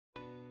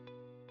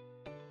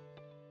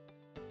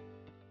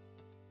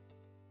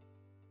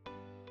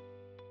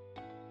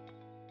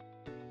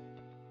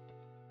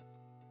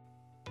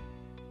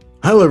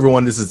Hello,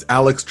 everyone. This is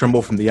Alex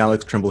Trimble from The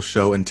Alex Trimble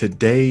Show, and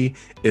today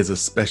is a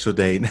special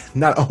day,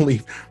 not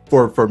only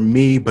for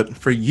me, but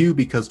for you,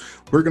 because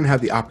we're going to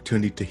have the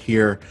opportunity to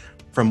hear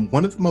from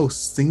one of the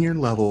most senior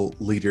level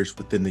leaders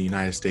within the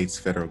United States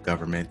federal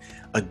government,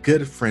 a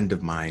good friend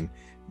of mine,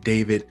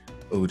 David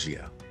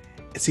Uejio.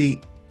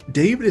 See,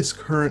 David is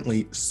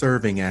currently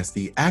serving as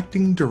the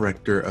Acting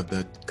Director of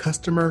the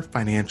Customer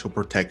Financial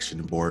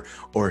Protection Board,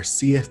 or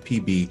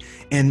CFPB,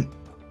 and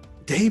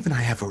Dave and I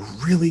have a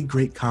really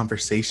great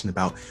conversation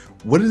about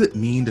what does it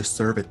mean to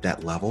serve at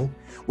that level?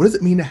 What does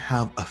it mean to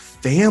have a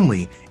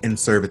family and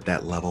serve at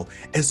that level?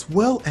 As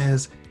well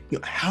as,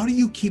 how do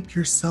you keep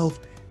yourself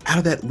out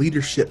of that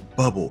leadership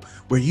bubble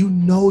where you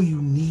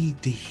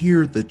need to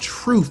hear the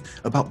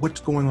truth about what's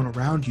going on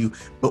around you,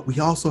 but we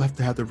also have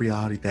to have the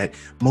reality that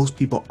most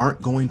people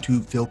aren't going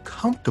to feel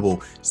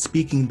comfortable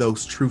speaking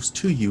those truths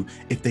to you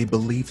if they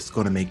believe it's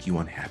going to make you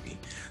unhappy.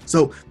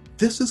 So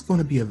this is going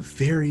to be a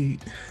very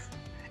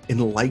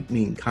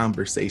enlightening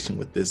conversation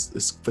with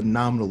this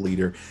phenomenal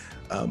leader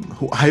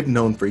who I've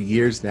known for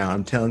years now.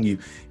 I'm telling you,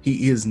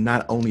 he is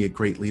not only a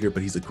great leader,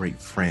 but he's a great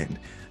friend.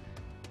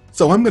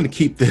 So I'm going to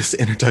keep this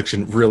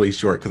introduction really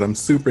short because I'm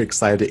super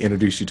excited to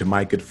introduce you to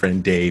my good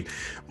friend Dave.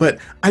 But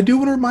I do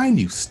want to remind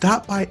you,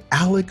 stop by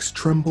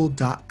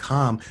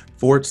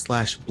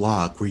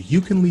alextrimble.com/blog, where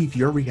you can leave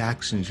your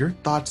reactions, your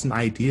thoughts and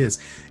ideas,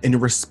 and your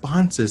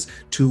responses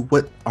to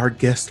what our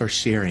guests are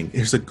sharing.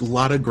 There's a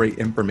lot of great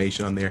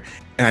information on there,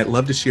 and I'd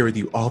love to share with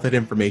you all that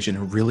information.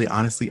 And really,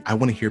 honestly, I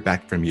want to hear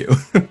back from you.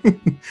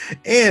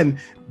 And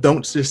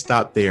don't just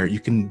stop there. You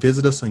can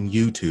visit us on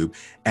YouTube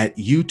at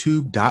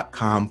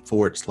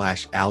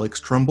youtube.com/Alex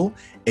Trimble,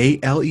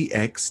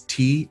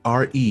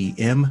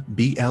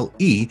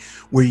 ALEXTREMBLE,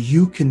 where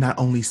you can not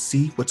only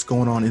see what's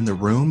going on in the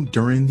room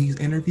during these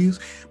interviews,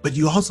 but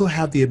you also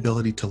have the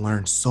ability to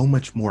learn so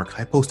much more.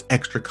 I post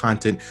extra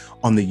content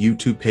on the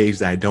YouTube page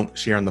that I don't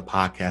share on the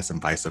podcast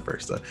and vice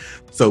versa.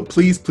 So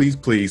please, please,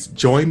 please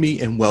join me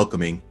in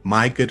welcoming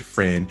my good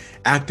friend,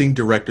 Acting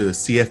Director of the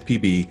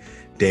CFPB,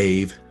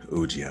 Dave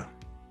Uejio.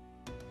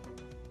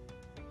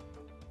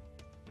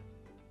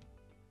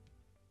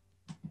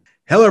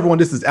 Hello, everyone.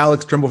 This is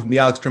Alex Trimble from The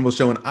Alex Trimble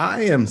Show, and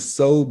I am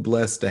so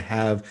blessed to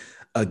have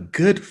a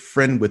good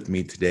friend with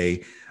me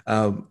today.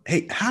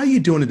 Hey, how are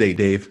you doing today,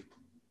 Dave?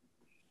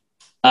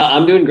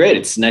 I'm doing great.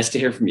 It's nice to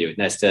hear from you.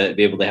 Nice to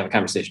be able to have a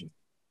conversation.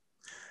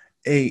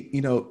 Hey,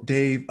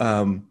 Dave,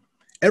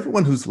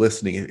 everyone who's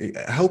listening,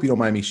 I hope you don't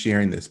mind me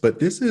sharing this, but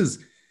this is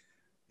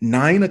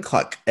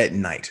 9:00 at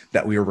night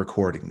that we are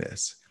recording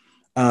this.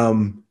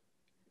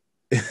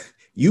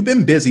 You've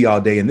been busy all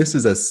day, and this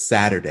is a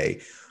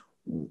Saturday.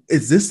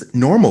 Is this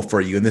normal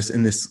for you in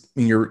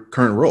your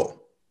current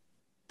role?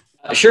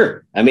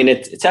 Sure. I mean,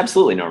 it's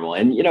absolutely normal.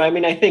 And,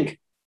 I think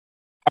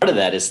part of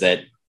that is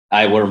that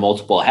I wear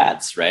multiple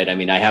hats, right? I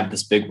mean, I have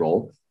this big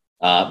role,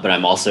 but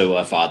I'm also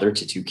a father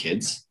to two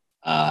kids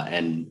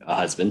and a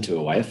husband to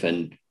a wife.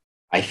 And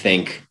I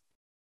think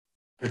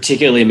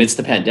particularly amidst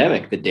the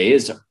pandemic, the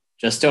days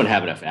just don't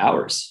have enough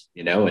hours,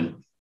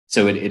 and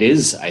so it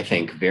is, I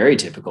think, very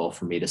typical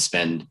for me to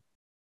spend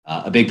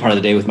a big part of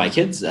the day with my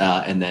kids,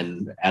 and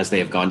then as they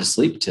have gone to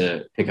sleep,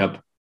 to pick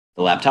up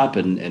the laptop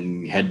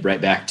and head right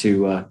back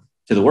to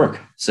the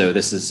work. So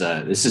this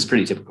is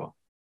pretty typical.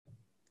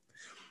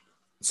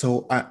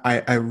 So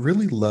I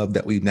really love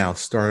that we've now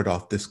started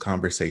off this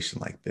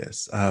conversation like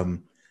this.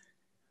 From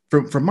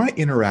my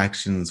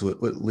interactions with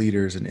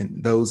leaders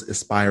and those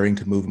aspiring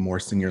to move in more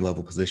senior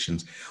level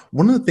positions,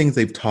 one of the things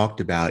they've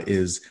talked about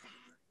is,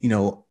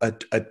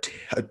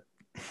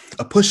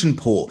 a push and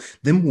pull,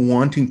 them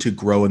wanting to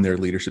grow in their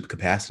leadership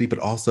capacity, but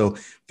also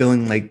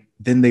feeling like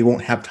then they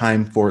won't have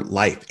time for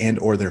life and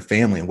or their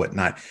family and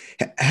whatnot.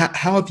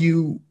 How have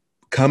you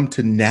come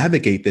to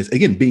navigate this?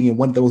 Again, being in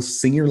one of those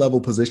senior level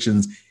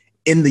positions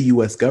in the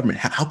U.S. government,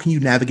 how can you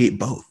navigate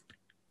both?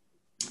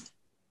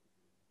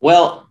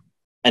 Well,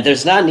 and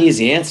there's not an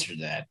easy answer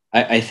to that.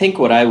 I think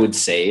what I would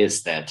say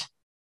is that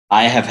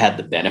I have had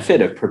the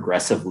benefit of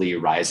progressively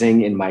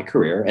rising in my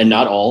career, and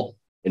not all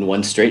in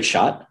one straight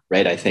shot,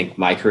 right? I think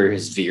my career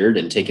has veered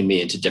and taken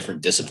me into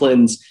different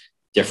disciplines,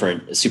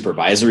 different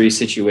supervisory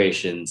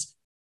situations,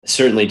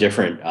 certainly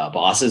different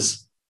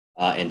bosses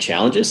and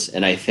challenges.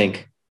 And I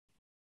think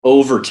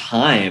over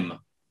time,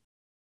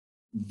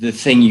 the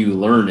thing you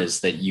learn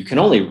is that you can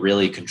only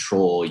really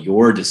control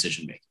your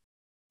decision making,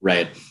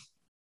 right?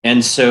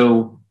 And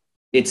so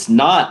it's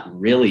not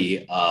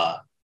really a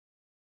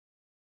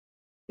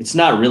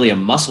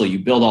muscle you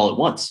build all at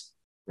once,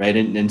 right?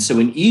 And so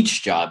in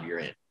each job you're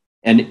in,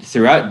 and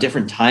throughout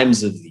different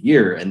times of the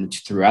year and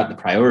throughout the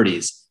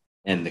priorities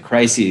and the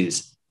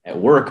crises at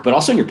work, but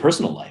also in your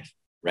personal life,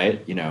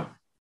 right?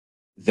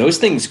 Those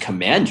things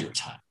command your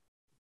time.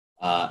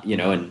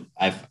 And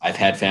I've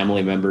had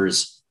family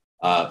members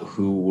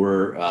who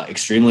were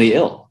extremely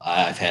ill.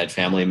 I've had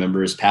family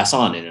members pass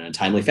on in a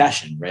timely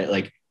fashion, right?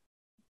 Like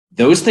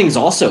those things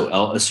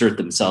also assert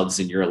themselves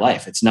in your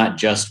life. It's not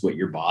just what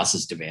your boss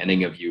is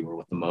demanding of you or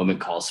what the moment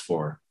calls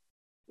for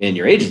in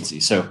your agency.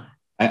 So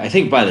I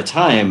think by the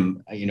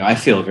time, I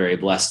feel very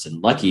blessed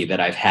and lucky that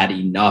I've had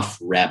enough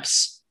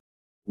reps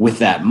with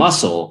that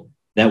muscle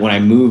that when I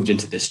moved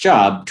into this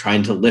job,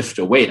 trying to lift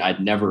a weight I'd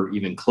never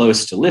even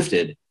close to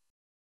lifted,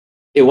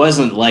 it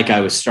wasn't like I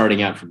was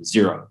starting out from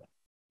zero.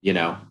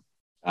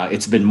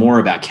 It's been more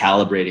about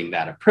calibrating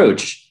that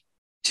approach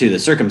to the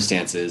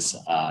circumstances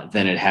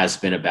than it has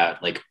been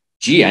about like,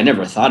 gee, I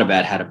never thought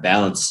about how to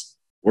balance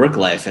work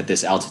life at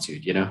this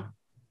altitude,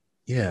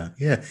 Yeah,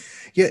 yeah,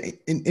 yeah.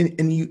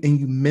 And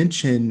you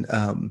mentioned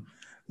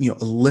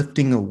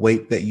lifting a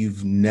weight that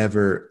you've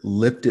never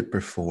lifted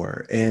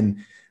before, and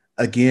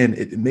again,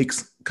 it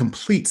makes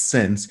complete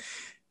sense.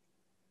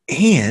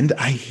 And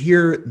I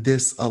hear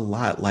this a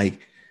lot, like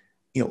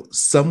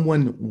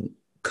someone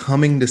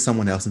coming to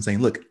someone else and saying,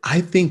 "Look,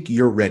 I think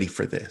you're ready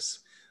for this,"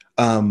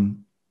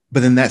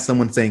 but then that's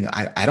someone saying,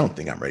 "I don't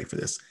think I'm ready for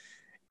this,"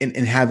 and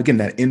have again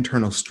that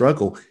internal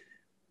struggle.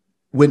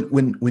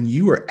 When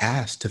you were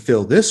asked to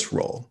fill this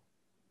role,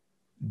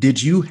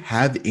 did you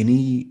have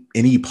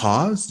any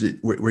pause?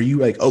 Were you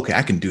like, okay,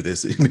 I can do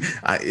this?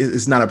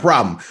 It's not a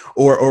problem,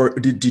 or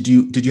did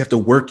you have to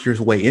work your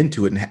way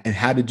into it? And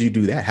how did you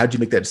do that? How did you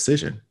make that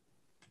decision?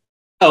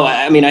 Oh,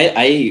 I mean,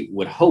 I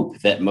would hope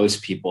that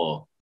most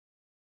people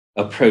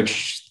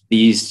approach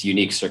these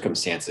unique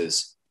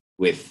circumstances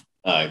with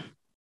a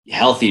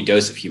healthy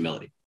dose of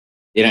humility.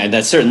 And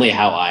that's certainly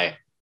how I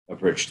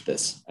approached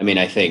this. I mean,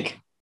 I think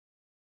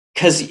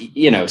because,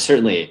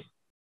 certainly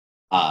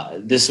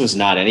this was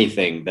not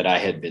anything that I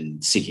had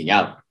been seeking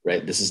out,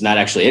 right? This is not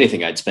actually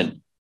anything I'd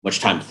spent much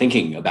time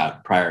thinking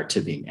about prior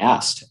to being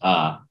asked.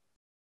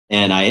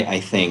 And I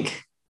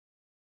think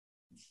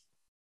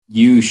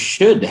you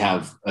should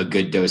have a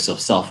good dose of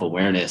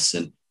self-awareness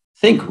and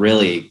think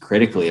really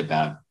critically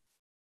about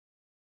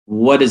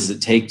what does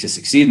it take to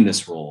succeed in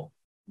this role?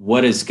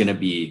 What is going to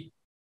be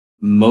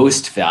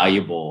most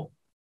valuable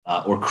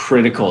or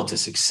critical to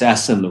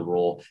success in the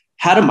role?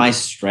 How do my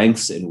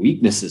strengths and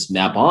weaknesses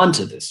map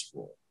onto this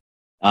role?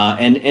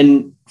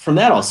 And from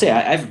that, I'll say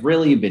I've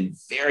really been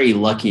very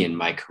lucky in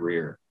my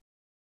career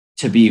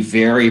to be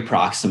very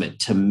proximate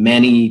to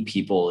many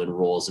people in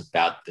roles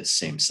about this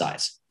same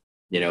size.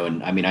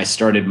 And I mean, I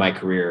started my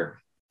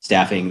career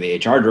staffing the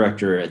HR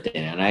director at the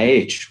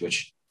NIH,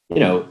 which,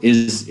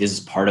 is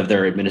part of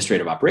their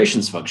administrative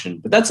operations function,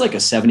 but that's like a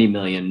 $70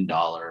 million,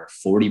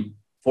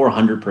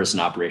 400 person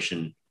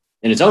operation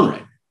in its own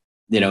right.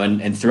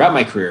 And throughout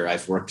my career,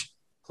 I've worked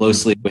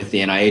closely with the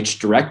NIH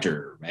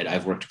director, right?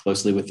 I've worked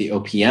closely with the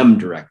OPM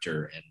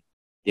director and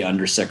the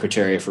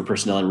undersecretary for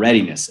personnel and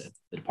readiness at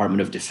the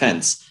Department of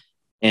Defense.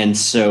 And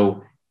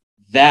so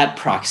that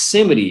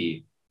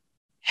proximity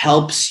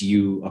helps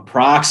you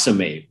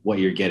approximate what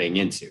you're getting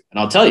into. And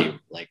I'll tell you,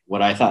 like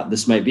what I thought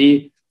this might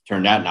be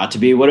turned out not to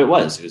be what it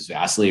was. It was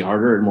vastly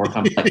harder and more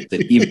complex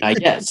than even I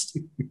guessed.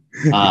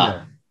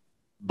 Yeah.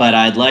 But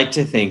I'd like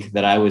to think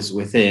that I was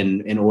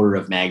within an order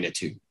of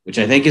magnitude, which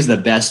I think is the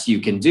best you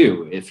can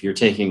do if you're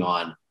taking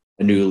on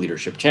a new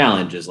leadership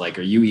challenge. Is like,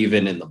 are you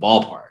even in the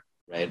ballpark,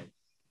 right?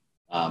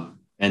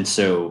 And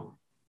so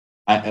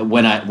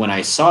when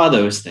I saw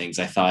those things,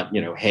 I thought,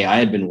 hey, I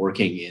had been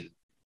working in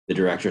the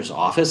director's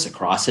office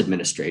across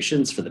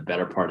administrations for the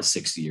better part of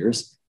 6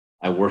 years.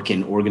 I work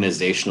in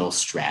organizational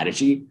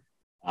strategy,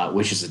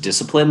 which is a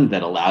discipline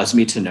that allows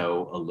me to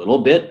know a little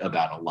bit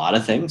about a lot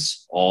of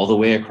things all the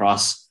way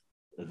across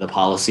the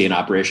policy and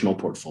operational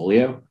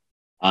portfolio.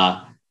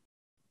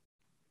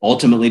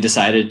 Ultimately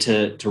decided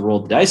to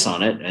roll the dice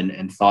on it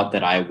and thought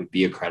that I would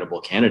be a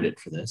credible candidate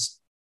for this.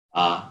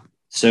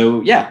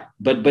 So yeah,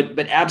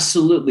 but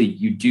absolutely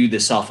you do the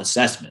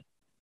self-assessment,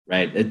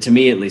 right? To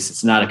me, at least,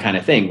 it's not a kind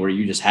of thing where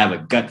you just have a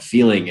gut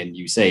feeling and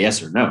you say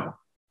yes or no.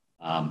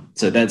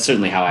 So that's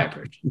certainly how I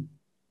approach it.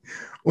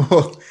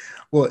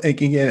 Well,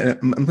 again,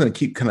 I'm going to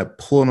keep kind of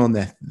pulling on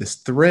this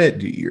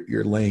thread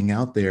you're laying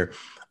out there.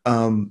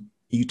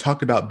 You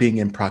talked about being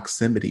in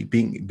proximity,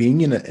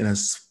 being in a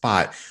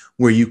spot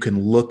where you can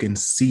look and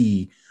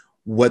see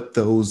what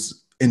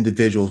those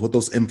individuals, what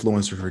those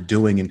influencers are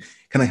doing, and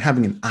kind of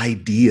having an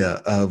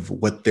idea of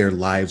what their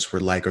lives were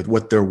like or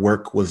what their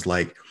work was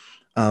like.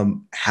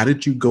 How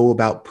did you go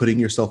about putting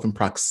yourself in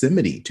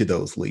proximity to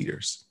those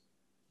leaders?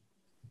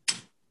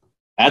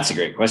 That's a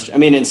great question. I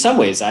mean, in some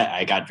ways,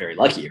 I got very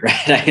lucky,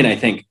 right? And I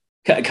think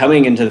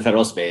coming into the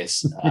federal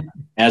space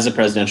as a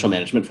presidential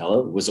management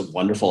fellow was a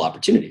wonderful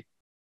opportunity.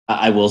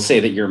 I will say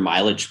that your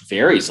mileage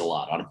varies a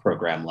lot on a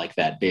program like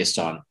that based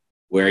on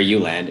where you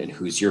land and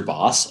who's your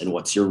boss and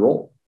what's your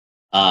role.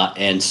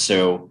 And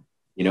so,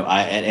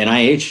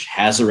 NIH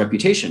has a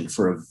reputation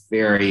for a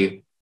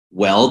very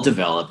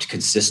well-developed,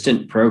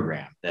 consistent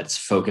program that's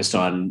focused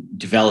on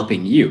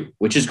developing you,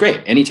 which is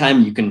great.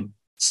 Anytime you can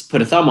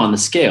put a thumb on the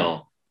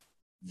scale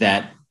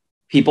that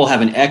people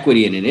have an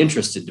equity and an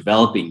interest in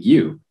developing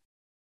you,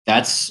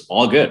 that's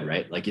all good,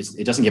 right? Like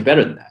it doesn't get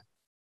better than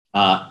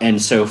that. And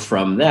so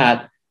from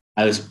that,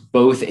 I was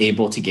both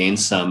able to gain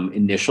some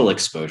initial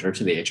exposure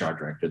to the HR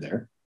director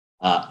there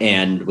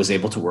and was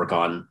able to work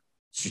on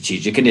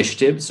strategic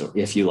initiatives, or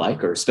if you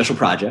like, or special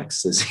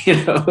projects, as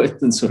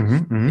it's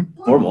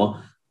formal.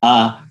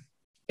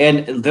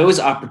 And those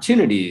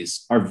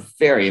opportunities are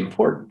very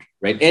important,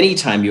 right?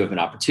 Anytime you have an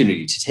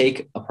opportunity to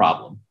take a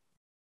problem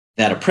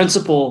that a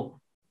principal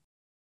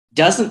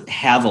doesn't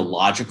have a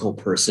logical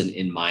person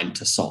in mind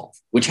to solve,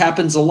 which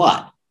happens a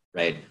lot,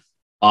 right?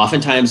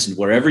 Oftentimes,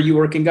 wherever you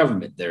work in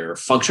government, there are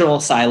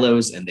functional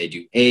silos and they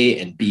do A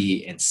and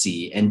B and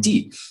C and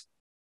D.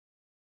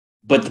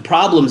 But the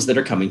problems that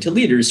are coming to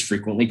leaders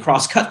frequently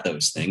cross-cut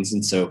those things.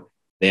 And so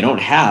they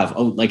don't have,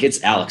 oh, like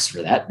it's Alex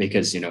for that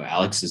because,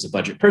 Alex is a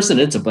budget person.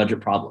 It's a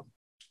budget problem.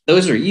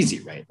 Those are easy,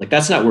 right? Like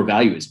that's not where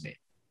value is made.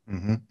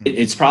 Mm-hmm.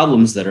 It's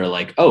problems that are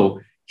like, oh,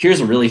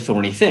 here's a really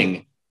thorny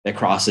thing that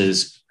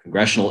crosses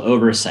congressional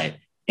oversight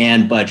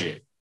and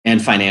budget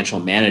and financial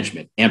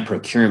management and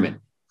procurement.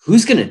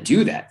 Who's going to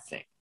do that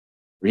thing?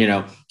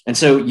 And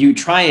so you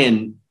try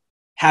and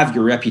have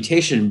your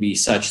reputation be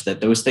such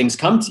that those things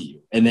come to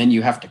you, and then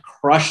you have to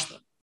crush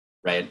them,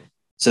 right?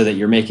 So that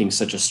you're making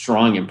such a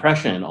strong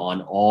impression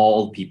on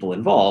all people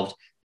involved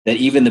that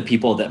even the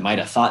people that might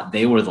have thought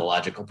they were the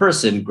logical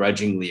person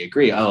grudgingly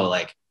agree, oh,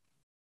 like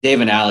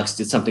Dave and Alex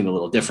did something a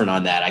little different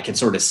on that. I can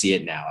sort of see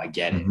it now. I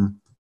get it.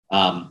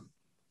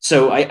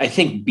 So I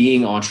think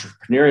being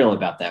entrepreneurial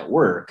about that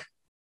work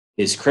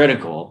is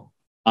critical.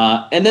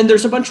 And then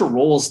there's a bunch of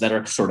roles that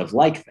are sort of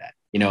like that.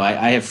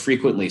 I have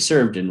frequently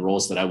served in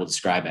roles that I will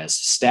describe as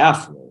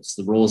staff roles,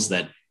 the roles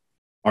that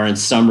are in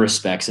some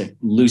respects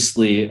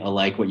loosely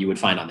like what you would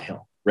find on the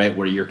Hill, right?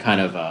 Where you're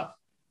kind of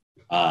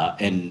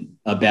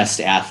a best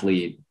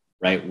athlete,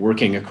 right?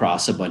 Working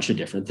across a bunch of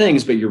different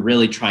things, but you're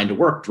really trying to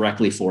work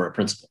directly for a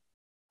principal.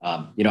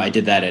 I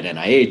did that at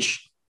NIH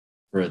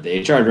for the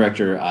HR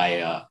director.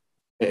 I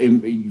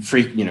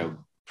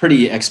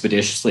pretty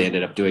expeditiously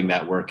ended up doing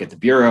that work at the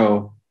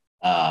Bureau.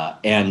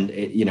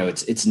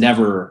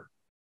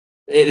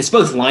 It's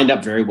both lined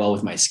up very well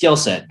with my skill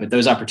set, but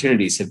those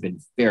opportunities have been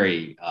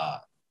very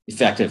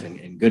effective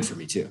and good for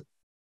me too.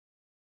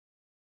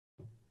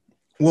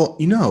 Well,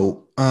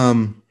 you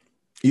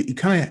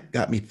kind of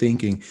got me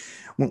thinking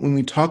when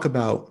we talk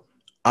about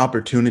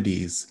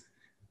opportunities.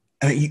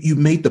 You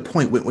made the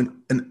point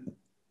when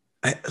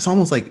it's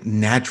almost like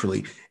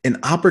naturally an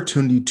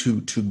opportunity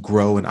to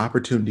grow, an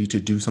opportunity to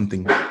do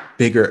something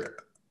bigger,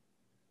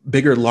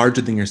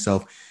 larger than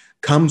yourself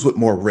comes with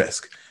more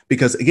risk.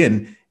 Because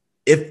again,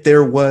 if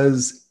it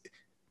was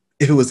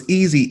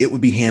easy, it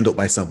would be handled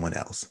by someone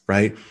else,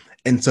 right?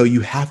 And so you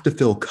have to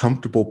feel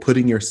comfortable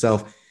putting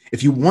yourself,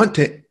 if you want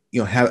to,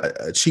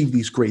 achieve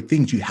these great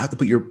things, you have to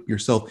put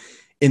yourself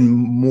in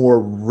more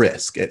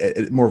risk.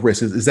 More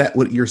risk. Is that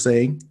what you're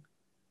saying?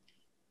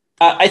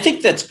 I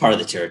think that's part of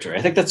the territory.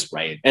 I think that's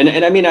right.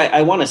 And I mean,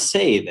 I want to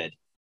say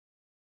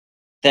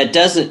that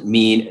doesn't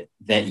mean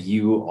that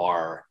you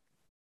are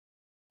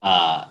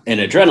an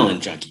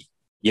adrenaline junkie.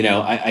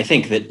 I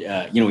think that,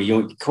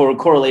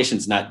 correlation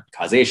is not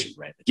causation,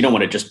 right? You don't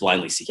want to just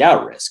blindly seek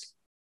out risk.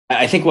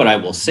 I think what I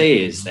will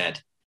say is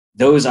that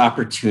those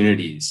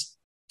opportunities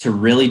to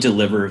really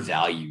deliver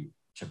value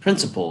to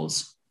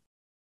principals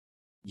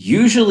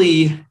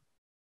usually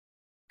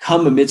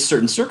come amidst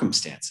certain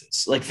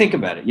circumstances. Like think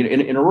about it,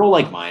 in a role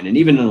like mine, and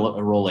even in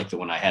a role like the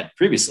one I had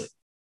previously,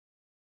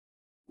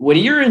 when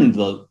you're in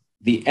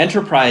the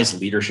enterprise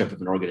leadership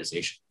of an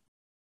organization,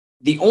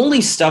 the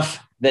only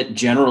stuff that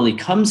generally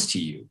comes to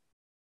you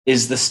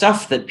is the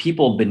stuff that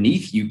people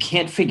beneath you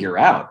can't figure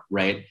out,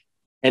 right?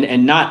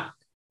 And not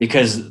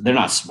because they're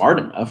not smart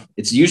enough.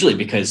 It's usually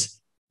because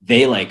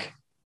they like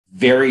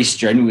very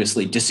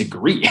strenuously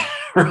disagree,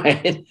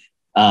 right?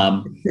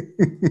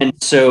 And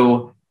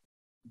so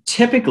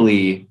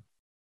typically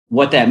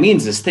what that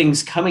means is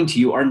things coming to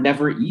you are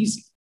never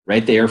easy,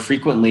 right? They are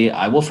frequently,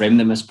 I will frame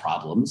them as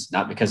problems,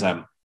 not because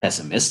I'm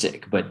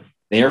pessimistic, but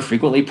they are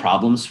frequently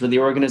problems for the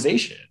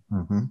organization.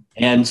 Mm-hmm.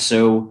 And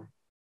so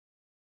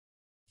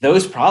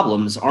those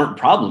problems aren't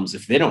problems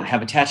if they don't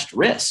have attached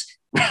risk.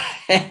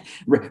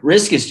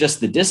 Risk is just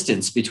the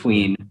distance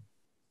between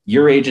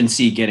your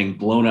agency getting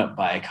blown up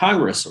by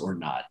Congress or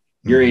not,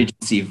 your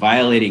agency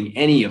violating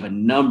any of a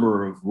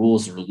number of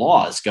rules or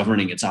laws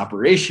governing its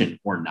operation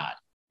or not,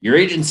 your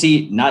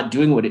agency not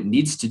doing what it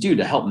needs to do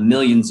to help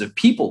millions of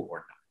people or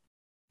not.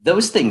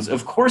 Those things,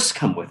 of course,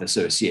 come with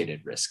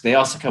associated risk. They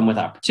also come with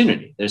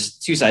opportunity. There's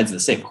two sides of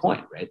the same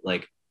coin, right?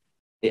 Like,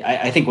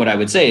 I think what I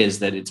would say is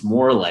that it's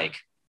more like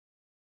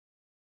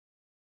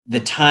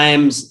the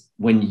times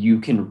when you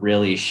can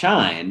really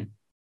shine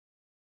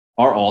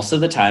are also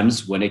the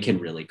times when it can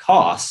really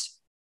cost,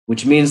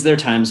 which means there are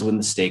times when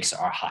the stakes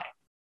are high.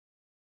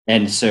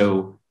 And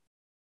so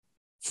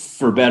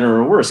for better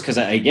or worse, because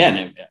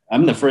again,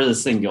 I'm the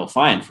furthest thing you'll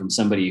find from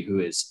somebody who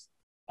is,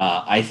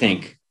 I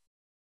think,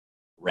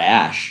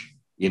 rash,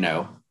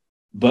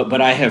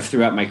 but I have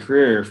throughout my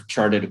career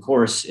charted a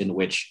course in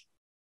which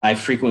I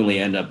frequently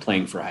end up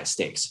playing for high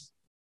stakes.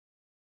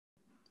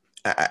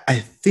 I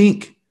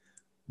think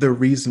the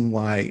reason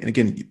why, and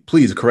again,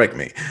 please correct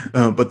me,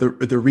 but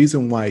the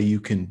reason why you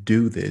can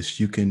do this,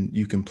 you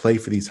can play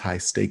for these high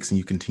stakes and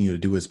you continue to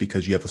do is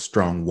because you have a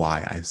strong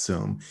why, I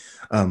assume.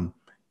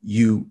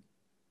 You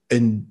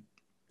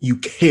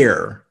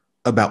care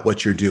about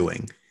what you're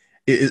doing.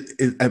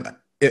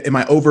 Am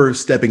I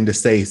overstepping to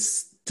say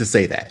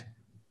that?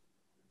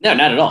 No,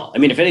 not at all. I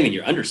mean, if anything,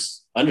 you're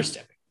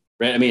understepping,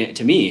 right? I mean,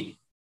 to me,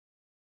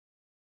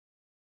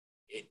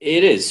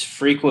 it is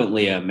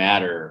frequently a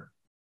matter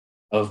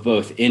of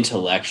both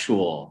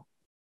intellectual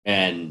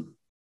and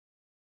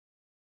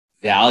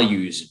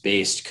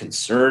values-based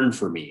concern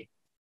for me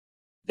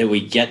that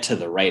we get to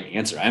the right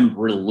answer. I'm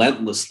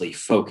relentlessly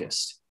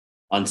focused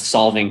on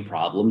solving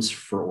problems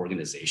for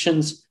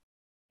organizations.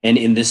 And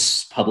in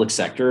this public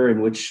sector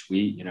in which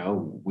we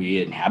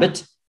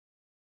inhabit,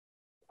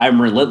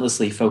 I'm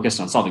relentlessly focused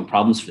on solving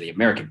problems for the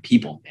American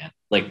people, man.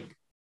 Like,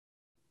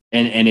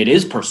 and it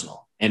is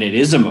personal and it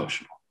is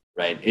emotional,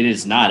 right? It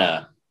is not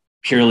a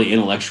purely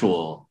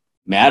intellectual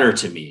matter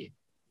to me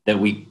that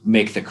we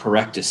make the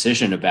correct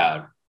decision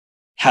about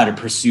how to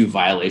pursue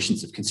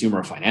violations of consumer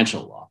or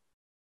financial law.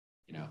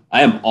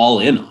 I am all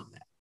in on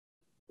that,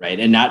 right?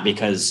 And not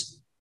because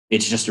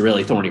it's just a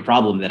really thorny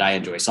problem that I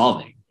enjoy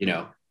solving.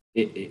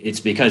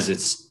 It's because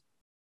it's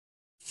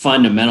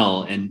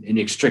fundamental and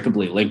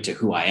inextricably linked to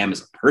who I am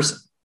as a person.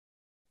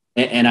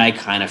 And I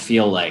kind of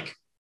feel like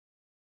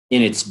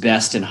in its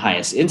best and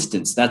highest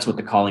instance, that's what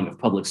the calling of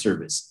public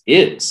service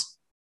is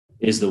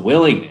the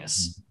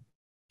willingness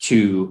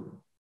to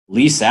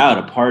lease out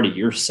a part of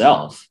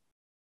yourself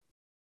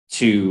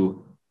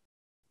to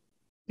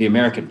the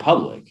American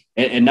public,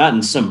 and not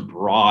in some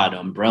broad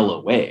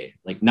umbrella way,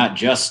 like not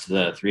just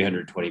the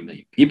 320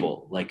 million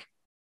people, like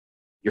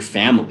your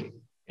family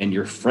and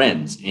your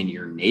friends and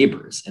your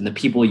neighbors and the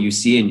people you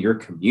see in your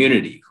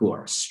community who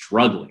are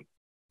struggling.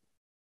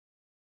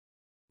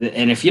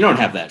 And if you don't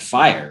have that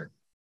fire,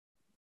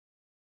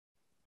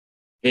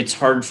 it's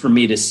hard for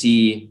me to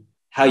see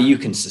how you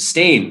can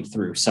sustain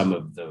through some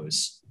of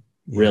those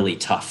really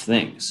tough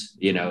things.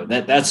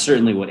 That's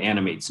certainly what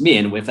animates me.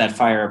 And if that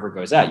fire ever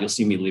goes out, you'll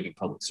see me leaving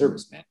public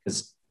service, man,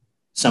 because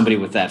somebody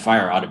with that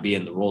fire ought to be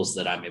in the roles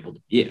that I'm able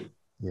to be in.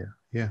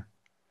 Yeah.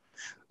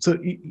 So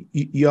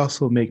you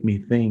also make me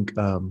think,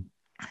 I'm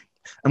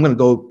going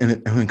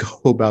to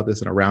go about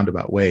this in a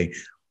roundabout way.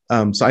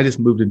 So I just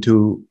moved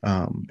into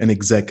an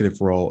executive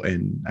role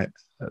in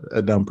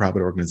a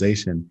nonprofit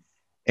organization.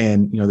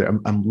 And,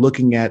 I'm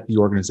looking at the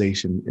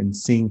organization and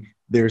seeing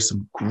there's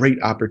some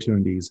great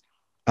opportunities.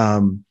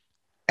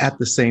 At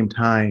the same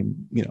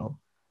time,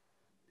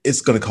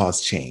 it's going to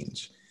cause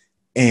change,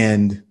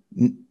 and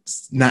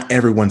not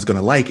everyone's going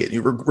to like it,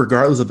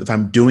 regardless of if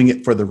I'm doing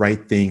it for the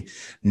right thing.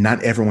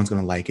 Not everyone's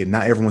going to like it.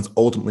 Not everyone's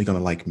ultimately going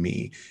to like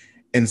me.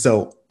 And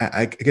so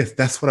I guess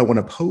that's what I want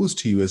to pose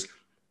to you is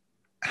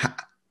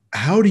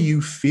how do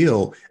you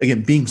feel,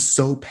 again, being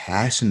so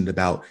passionate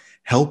about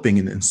helping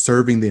and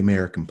serving the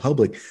American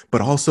public,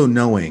 but also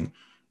knowing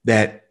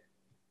that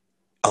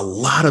a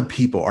lot of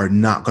people are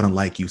not going to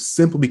like you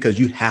simply because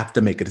you have to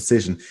make a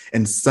decision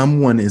and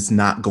someone is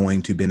not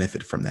going to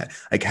benefit from that.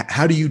 Like,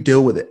 how do you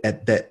deal with it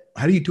at that?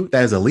 How do you do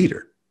that as a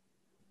leader?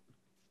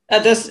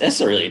 That's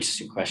a really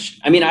interesting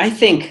question. I mean, I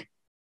think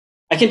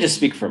I can just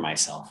speak for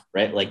myself,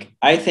 right? Like,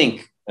 I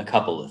think a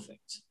couple of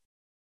things.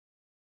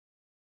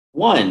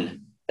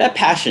 One, that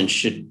passion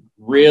should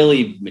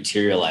really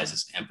materialize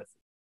as empathy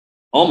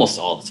almost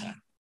all the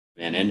time,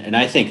 man. And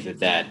I think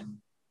that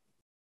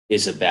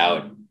is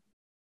about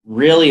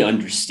really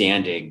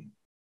understanding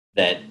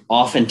that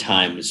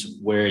oftentimes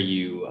where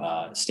you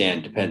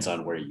stand depends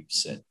on where you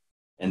sit,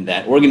 and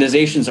that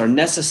organizations are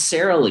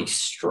necessarily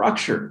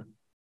structured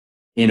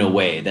in a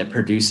way that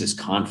produces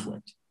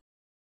conflict,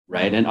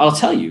 right? And I'll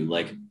tell you,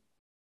 like,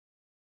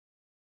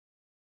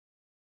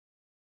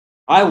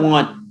 I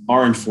want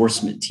our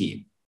enforcement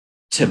team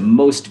to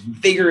most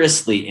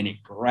vigorously and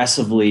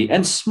aggressively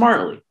and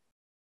smartly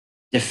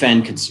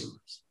defend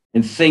consumers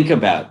and think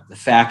about the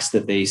facts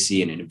that they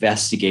see and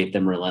investigate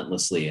them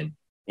relentlessly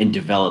and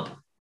develop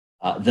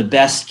the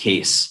best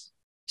case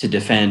to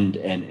defend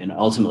and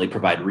ultimately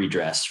provide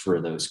redress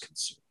for those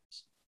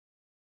consumers.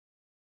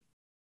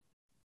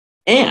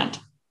 And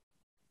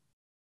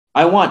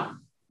I want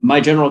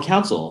my general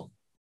counsel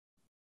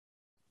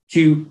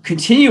to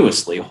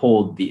continuously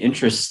hold the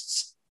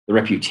interests, the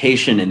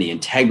reputation, and the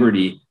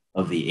integrity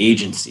of the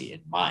agency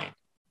in mind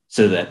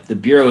so that the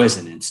Bureau as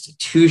an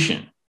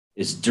institution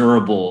is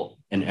durable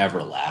and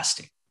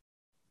everlasting.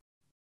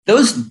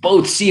 Those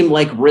both seem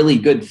like really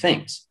good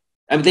things.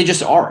 I mean, they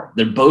just are.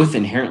 They're both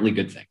inherently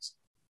good things.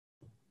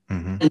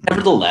 Mm-hmm. And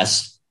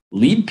nevertheless,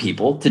 lead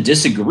people to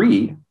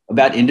disagree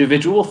about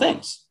individual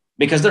things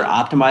because they're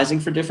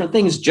optimizing for different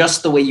things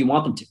just the way you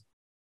want them to,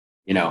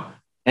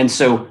 And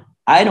so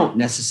I don't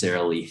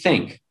necessarily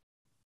think,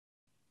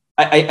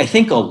 I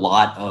think a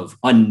lot of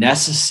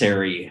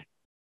unnecessary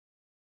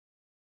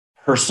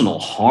personal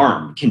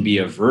harm can be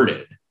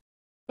averted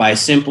by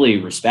simply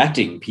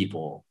respecting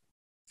people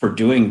for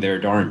doing their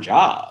darn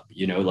job.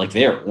 Like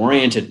they're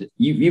oriented.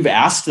 You've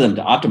asked them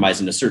to optimize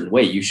in a certain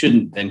way. You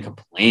shouldn't then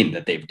complain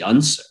that they've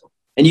done so.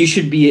 And you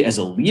should be, as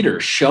a leader,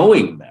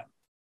 showing them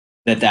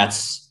that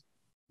that's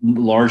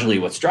largely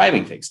what's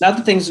driving things. Not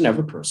that things are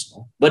never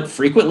personal, but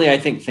frequently I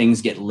think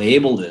things get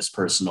labeled as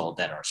personal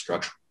that are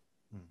structural,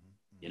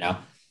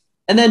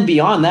 And then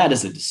beyond that,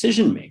 as a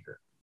decision maker,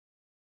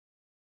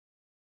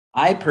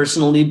 I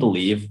personally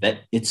believe that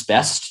it's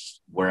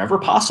best, wherever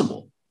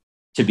possible,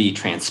 to be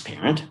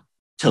transparent,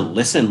 to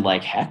listen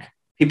like heck.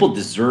 People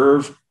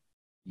deserve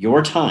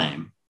your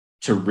time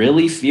to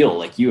really feel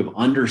like you have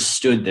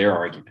understood their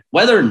argument,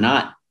 whether or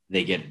not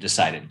they get it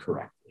decided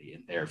correctly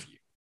in their view.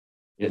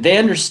 They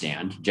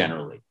understand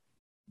generally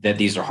that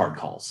these are hard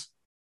calls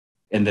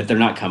and that they're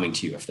not coming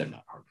to you if they're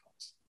not hard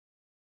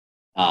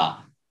calls.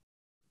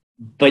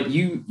 But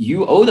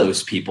you owe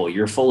those people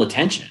your full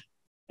attention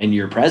and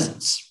your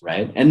presence,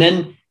 right? And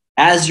then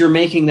as you're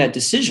making that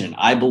decision,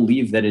 I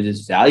believe that it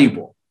is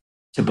valuable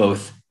to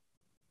both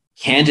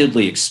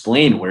candidly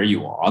explain where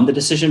you are on the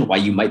decision, why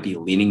you might be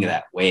leaning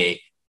that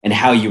way, and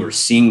how you are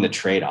seeing the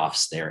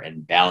trade-offs there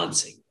and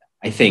balancing them.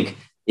 I think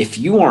if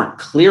you aren't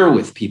clear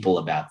with people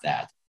about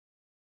that,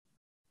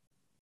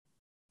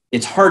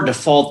 it's hard to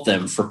fault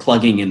them for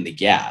plugging in the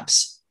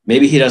gaps.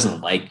 Maybe he doesn't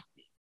like me.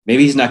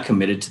 Maybe he's not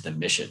committed to the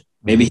mission.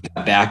 Maybe he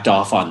got backed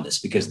off on this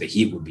because the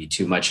heat would be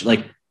too much.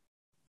 Like,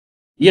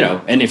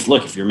 and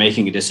if you're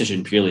making a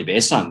decision purely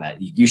based on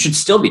that, you should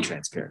still be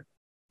transparent.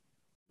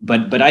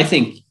 But I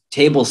think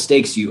table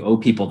stakes, you owe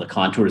people the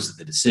contours of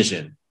the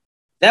decision.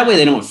 That way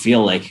they don't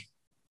feel like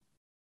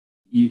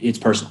it's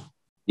personal,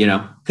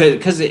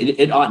 because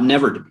it ought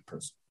never to be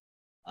personal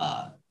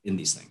in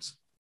these things.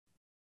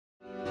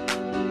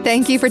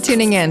 Thank you for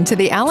tuning in to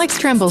The Alex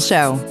Tremble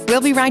Show.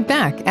 We'll be right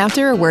back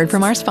after a word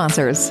from our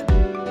sponsors.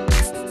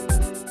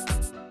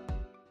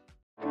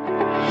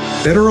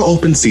 Federal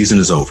open season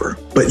is over,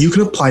 but you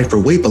can apply for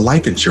WAEPA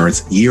life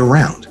insurance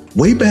year-round.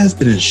 WAEPA has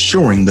been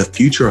ensuring the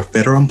future of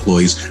federal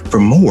employees for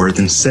more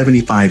than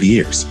 75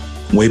 years.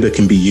 WAEPA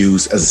can be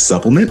used as a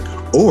supplement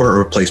or a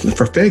replacement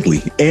for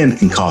FEGLI and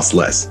can cost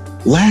less.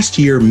 Last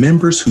year,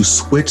 members who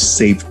switched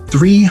saved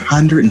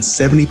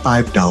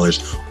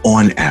 $375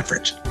 on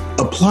average.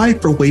 Apply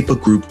for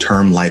WAEPA Group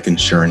Term Life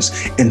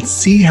Insurance and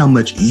see how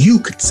much you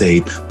could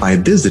save by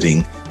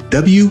visiting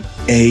waepa.org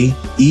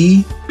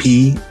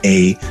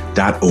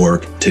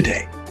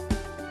today.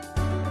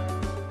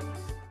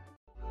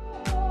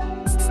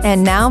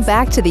 And now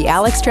back to the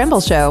Alex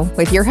Tremble Show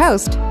with your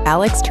host,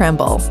 Alex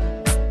Tremble.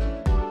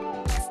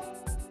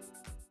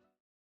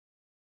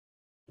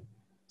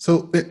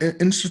 So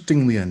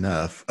interestingly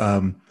enough,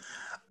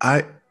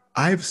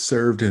 I've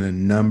served in a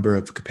number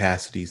of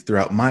capacities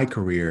throughout my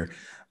career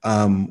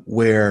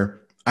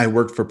where I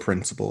worked for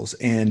principals,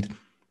 and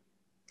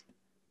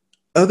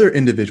other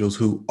individuals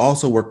who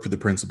also worked for the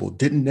principal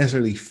didn't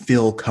necessarily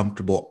feel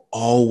comfortable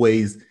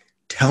always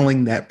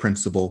telling that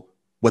principal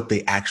what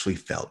they actually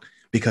felt,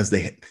 because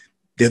they're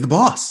the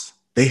boss.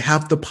 They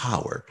have the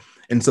power.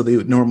 And so they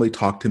would normally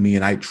talk to me,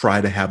 and I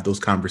try to have those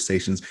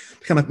conversations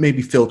to kind of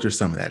maybe filter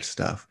some of that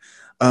stuff.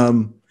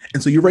 And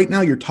so right now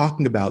you're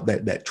talking about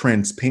that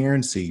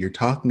transparency. You're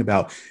talking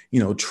about,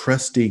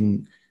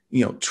 trusting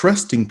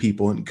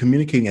people and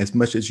communicating as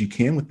much as you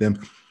can with them.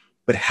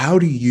 But how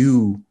do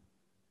you,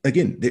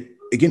 again,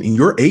 in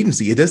your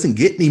agency, it doesn't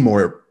get any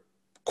more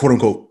quote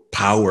unquote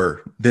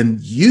power than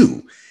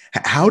you.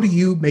 How do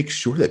you make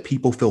sure that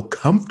people feel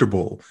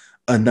comfortable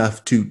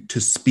enough to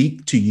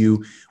speak to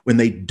you when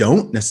they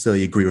don't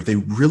necessarily agree, or if they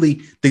really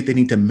think they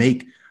need to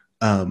make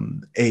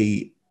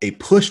a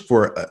push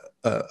for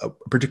a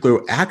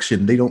particular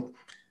action? They don't,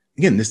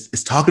 again, this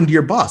is talking to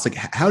your boss. Like,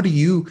 how do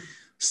you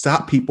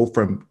stop people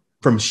from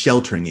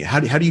sheltering you? How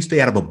do you stay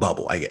out of a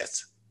bubble, I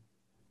guess?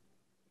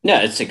 No,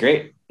 it's a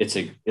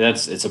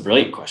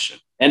brilliant question.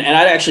 And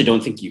I actually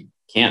don't think you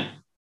can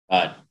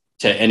to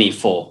any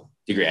full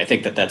degree. I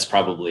think that's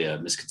probably a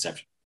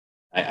misconception.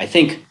 I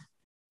think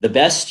the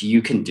best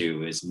you can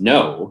do is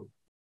know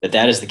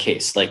that is the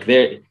case. Like,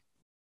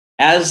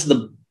 as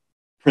the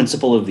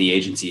principal of the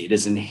agency, it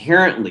is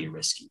inherently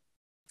risky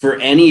for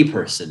any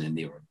person in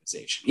the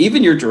organization,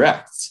 even your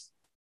directs,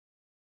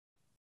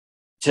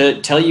 to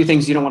tell you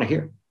things you don't want to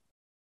hear.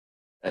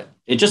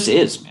 It just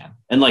is, man.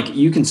 And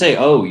you can say,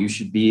 oh, you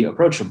should be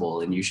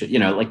approachable and you should,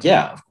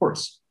 yeah, of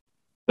course.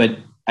 But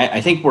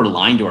I think we're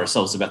lying to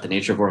ourselves about the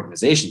nature of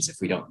organizations if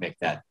we don't make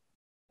that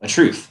a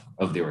truth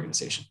of the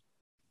organization.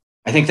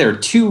 I think there are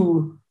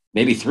 2,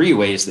 maybe 3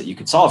 ways that you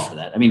could solve for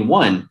that. I mean,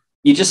 1,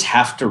 you just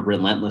have to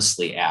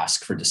relentlessly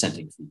ask for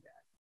dissenting feedback.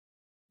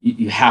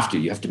 You have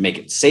to make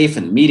it safe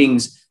in the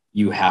meetings.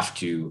 You have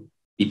to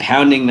be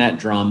pounding that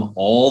drum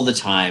all the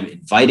time,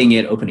 inviting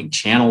it, opening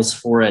channels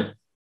for it.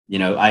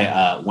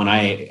 When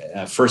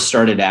I first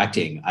started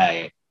acting,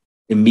 I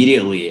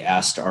immediately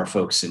asked our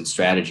folks in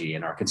strategy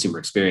and our consumer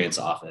experience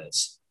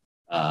office,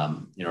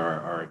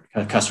 our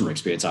customer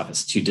experience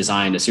office, to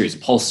design a series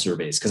of pulse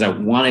surveys, because I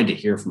wanted to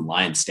hear from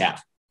line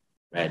staff,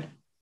 right?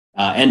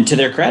 And to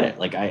their credit,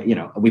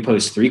 we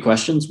posed 3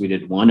 questions. We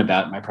did one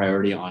about my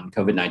priority on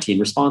COVID-19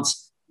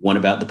 response, one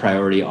about the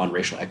priority on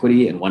racial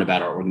equity, and one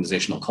about our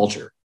organizational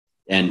culture.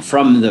 And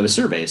from those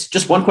surveys,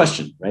 just one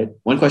question, right?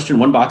 One question,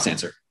 one box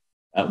answer.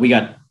 We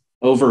got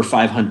over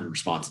 500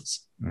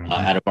 responses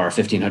out of our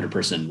 1,500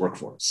 person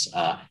workforce.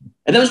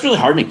 And that was really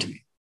heartening to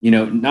me,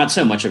 not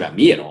so much about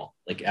me at all,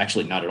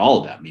 actually not at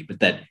all about me, but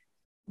that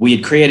we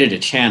had created a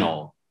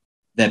channel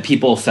that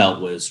people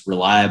felt was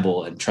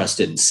reliable and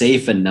trusted and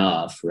safe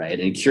enough, right?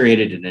 And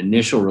curated an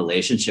initial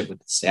relationship with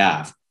the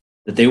staff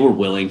that they were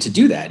willing to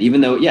do that,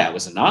 even though, yeah, it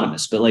was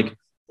anonymous. But like,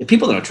 if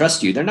people don't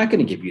trust you, they're not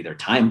going to give you their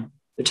time.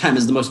 Their time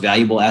is the most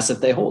valuable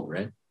asset they hold,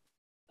 right?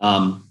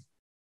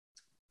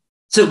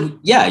 So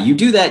yeah, you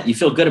do that, you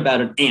feel good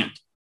about it, and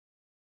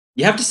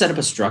you have to set up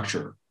a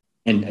structure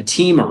and a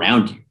team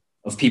around you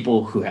of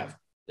people who have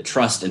the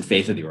trust and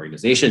faith of the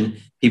organization,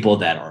 people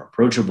that are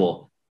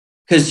approachable.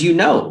 Because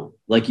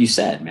like you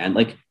said, man,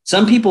 like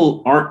some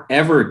people aren't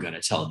ever going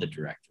to tell the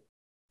director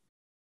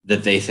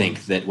that they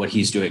think that what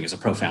he's doing is a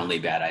profoundly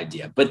bad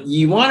idea. But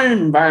you want an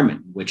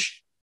environment in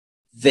which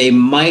they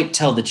might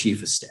tell the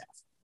chief of staff,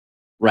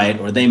 right?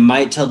 Or they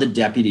might tell the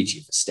deputy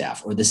chief of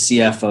staff or the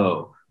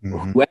CFO or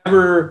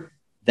whoever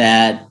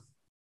that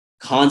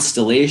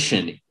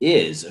constellation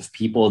is of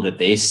people that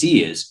they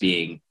see as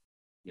being,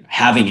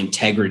 having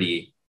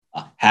integrity,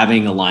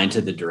 having aligned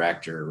to the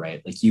director,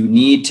 right? Like you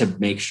need to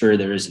make sure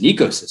there is an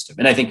ecosystem.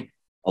 And I think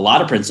a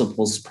lot of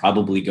principals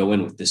probably go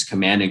in with this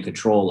command and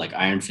control, like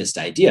iron fist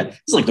idea.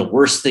 It's like the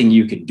worst thing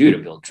you can do to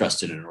build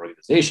trust in an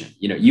organization.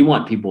 You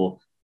want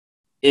people,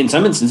 in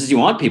some instances, you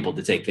want people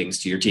to take things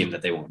to your team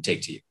that they won't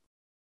take to you.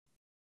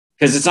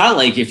 Because it's not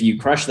like if you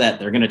crush that,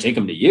 they're going to take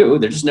them to you.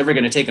 They're just never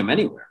going to take them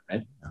anywhere,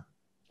 right?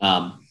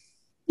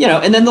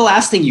 And then the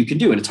last thing you can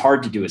do, and it's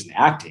hard to do as an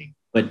acting,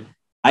 but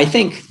I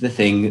think the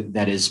thing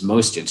that is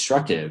most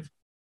instructive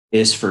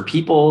is for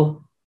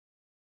people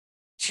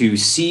to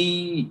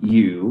see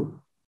you,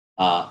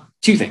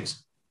 two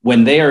things.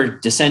 When they are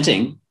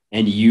dissenting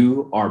and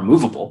you are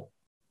movable,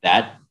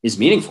 that is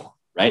meaningful,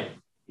 right?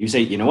 You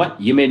say, you know what?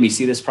 You made me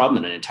see this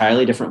problem in an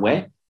entirely different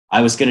way.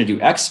 I was going to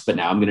do X, but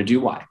now I'm going to do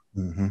Y.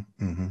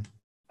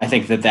 I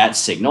think that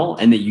signal,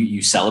 and that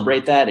you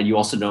celebrate that, and you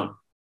also don't,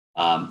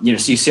 so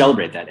you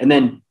celebrate that. And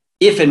then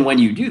if and when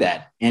you do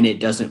that and it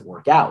doesn't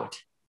work out,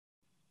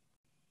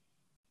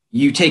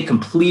 you take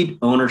complete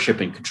ownership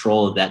and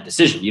control of that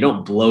decision. You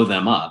don't blow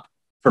them up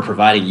for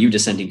providing you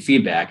dissenting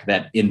feedback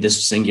that in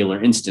this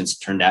singular instance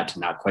turned out to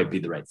not quite be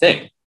the right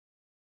thing,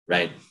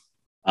 right?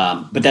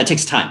 But that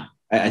takes time.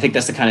 I think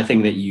that's the kind of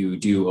thing that you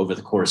do over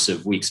the course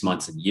of weeks,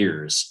 months, and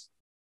years.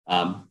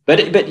 But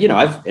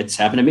it's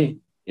happened to me.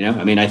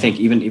 I think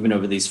even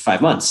over these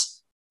 5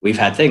 months, we've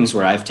had things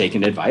where I've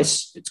taken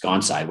advice, it's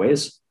gone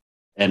sideways,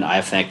 and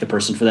I've thanked the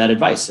person for that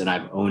advice, and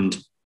I've owned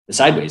the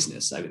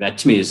sidewaysness. That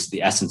to me is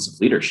the essence of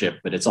leadership,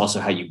 but it's also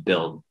how you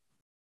build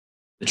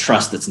the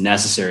trust that's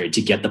necessary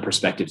to get the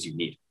perspectives you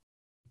need.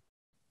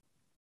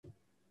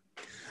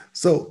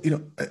 So,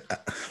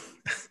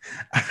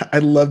 I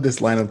love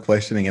this line of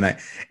questioning, and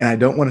I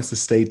don't want us to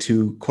stay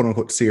too quote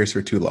unquote serious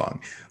for too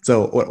long.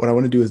 So what I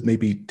want to do is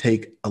maybe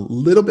take a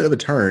little bit of a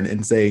turn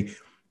and say,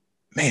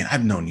 man,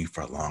 I've known you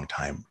for a long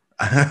time.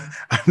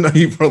 I've known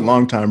you for a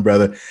long time,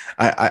 brother.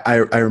 I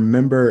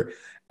remember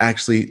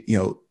actually,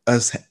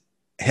 us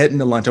heading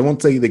to lunch. I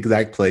won't say the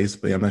exact place,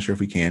 but I'm not sure if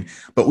we can,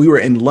 but we were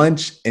in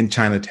lunch in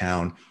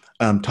Chinatown,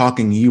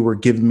 talking. You were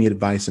giving me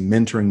advice and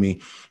mentoring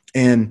me.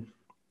 And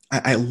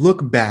I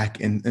look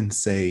back and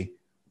say,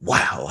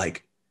 wow,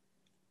 like,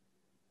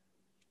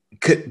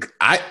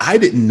 I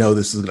didn't know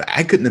this was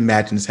I couldn't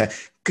imagine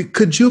this.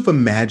 Could you have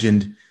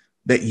imagined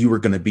that you were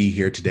going to be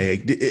here today?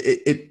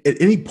 At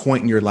any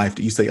point in your life,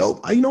 do you say, oh,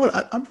 you know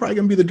what? I'm probably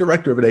going to be the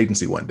director of an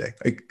agency one day?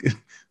 Like,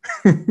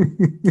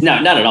 no,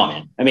 not at all,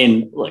 man. I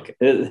mean, look,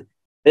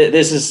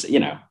 this is, I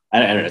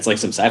don't know. It's like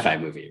some sci-fi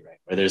movie, right?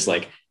 Where there's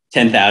like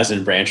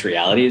 10,000 branch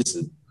realities.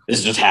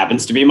 This just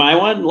happens to be my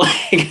one.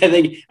 Like, I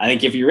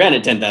think if you ran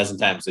it 10,000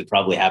 times, it'd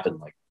probably happen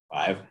like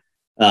 5.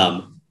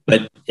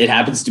 But it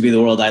happens to be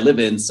the world I live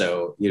in.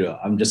 So,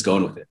 I'm just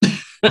going with it.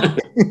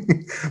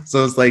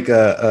 So it's like,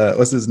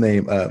 what's his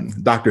name?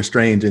 Dr.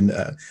 Strange in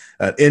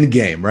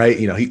Endgame, right?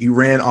 He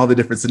ran all the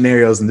different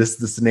scenarios, and this is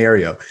the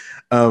scenario.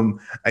 So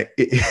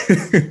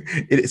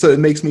it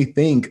makes me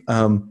think,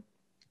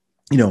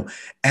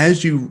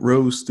 as you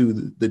rose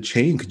through the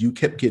chain, because you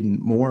kept getting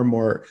more and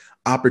more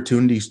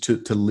opportunities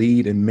to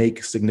lead and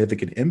make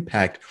significant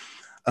impact,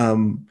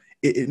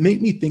 it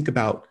made me think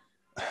about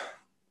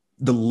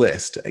the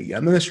list.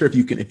 I'm not sure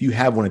if you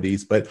have one of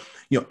these, but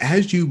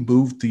as you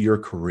moved through your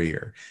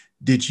career,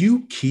 did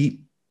you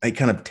keep like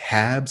kind of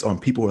tabs on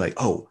people who were like,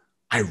 oh,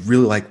 I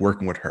really like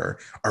working with her,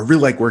 or I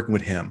really like working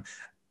with him.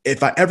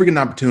 If I ever get an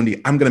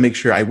opportunity, I'm going to make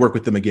sure I work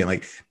with them again.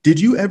 Like, did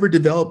you ever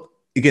develop,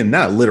 again,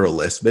 not a literal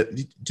list, but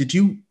did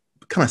you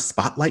kind of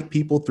spotlight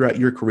people throughout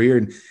your career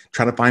and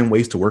try to find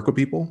ways to work with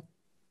people?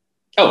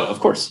 Oh, of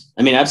course.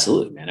 I mean,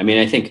 absolutely, man. I mean,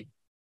 I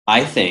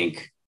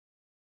think,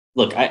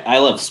 look, I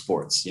love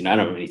sports. I don't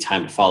have any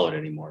time to follow it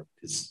anymore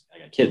because I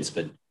got kids,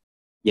 but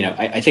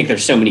I think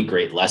there's so many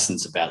great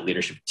lessons about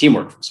leadership and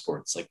teamwork from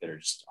sports, like that are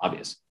just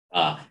obvious.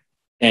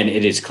 And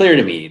it is clear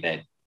to me that,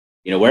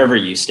 wherever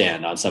you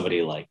stand on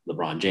somebody like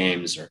LeBron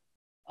James or,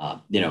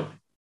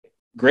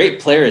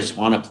 great players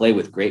want to play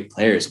with great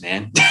players,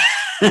 man.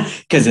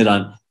 Because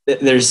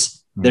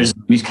there's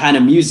kind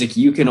of music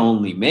you can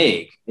only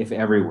make if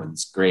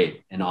everyone's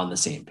great and on the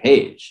same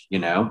page,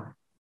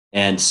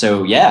 And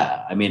so,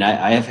 yeah, I mean,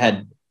 I have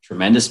had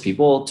tremendous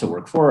people to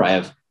work for. I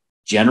have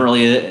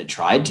generally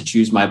tried to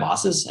choose my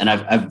bosses, and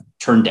I've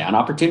turned down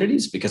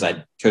opportunities because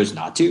I chose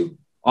not to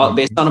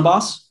based on a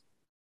boss.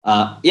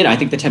 I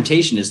think the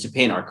temptation is to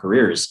paint our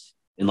careers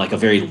in like a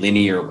very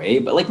linear way,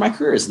 but like my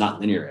career is not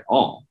linear at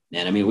all.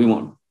 And I mean,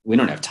 we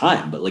don't have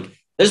time, but like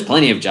there's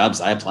plenty of jobs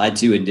I applied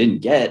to and didn't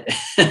get.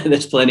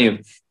 There's plenty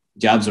of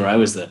jobs where I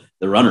was the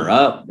runner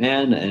up,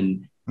 man.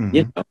 And,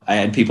 I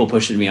had people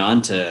pushing me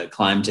on to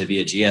climb to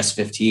be a GS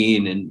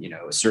 15 in,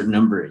 a certain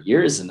number of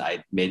years. And I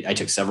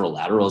took several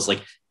laterals.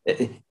 Like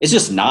it's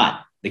just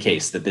not the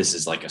case that this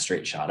is like a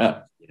straight shot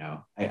up.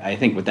 I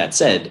think with that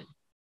said,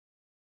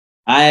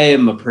 I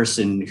am a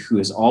person who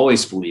has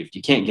always believed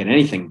you can't get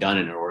anything done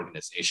in an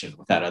organization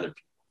without other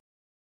people,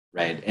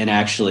 right? And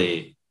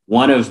actually,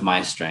 one of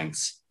my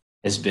strengths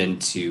has been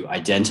to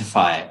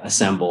identify,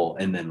 assemble,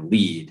 and then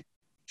lead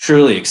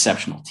truly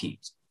exceptional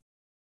teams.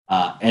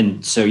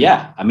 And so,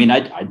 yeah, I mean,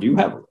 I do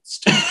have a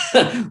list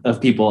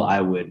of people I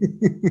would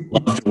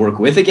love to work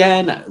with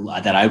again,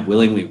 that I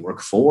willingly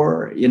work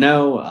for.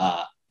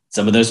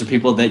 Some of those are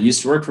people that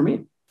used to work for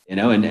me.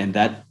 And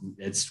that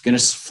it's going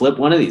to flip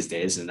one of these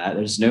days, and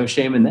there's no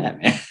shame in that,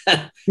 man.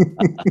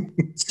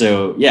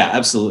 So yeah,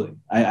 absolutely.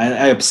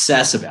 I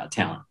obsess about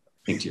talent.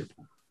 I think to your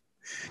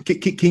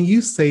point. Can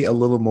you say a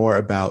little more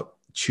about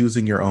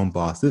choosing your own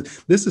boss?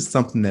 This is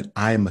something that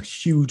I am a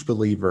huge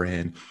believer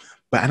in,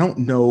 but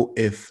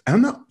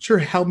I'm not sure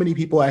how many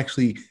people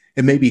actually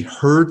have maybe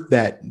heard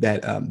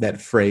that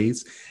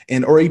phrase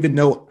or even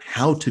know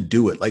how to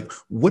do it. Like,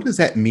 what does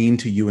that mean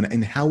to you,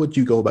 and how would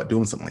you go about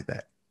doing something like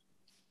that?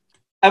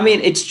 I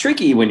mean, it's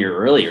tricky when you're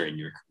earlier in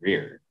your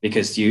career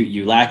because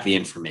you lack the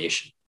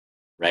information,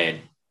 right?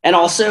 And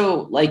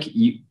also, like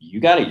you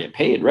got to get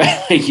paid,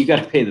 right? Like you got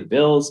to pay the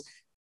bills.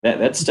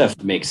 That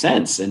stuff makes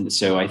sense, and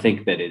so I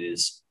think that it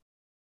is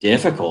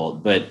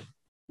difficult. But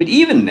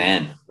even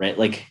then, right?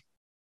 Like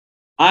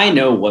I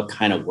know what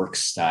kind of work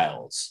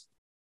styles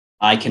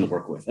I can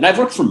work with, and I've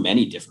worked for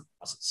many different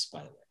bosses, by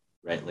the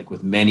way, right? Like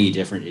with many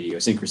different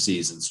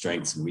idiosyncrasies and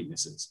strengths and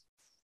weaknesses.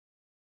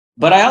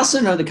 But I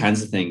also know the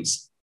kinds of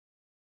things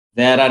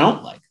that I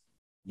don't like,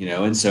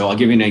 and so I'll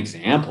give you an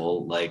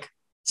example. Like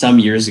some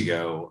years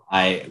ago,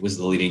 I was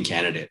the leading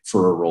candidate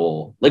for a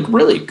role, like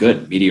really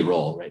good media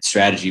role, right?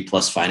 Strategy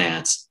plus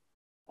finance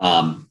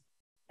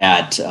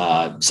at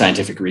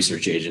scientific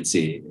research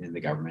agency in the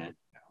government,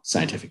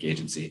 scientific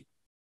agency,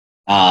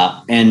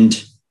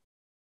 and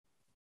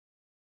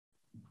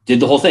did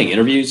the whole thing,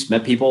 interviews,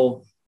 met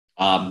people,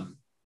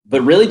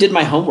 but really did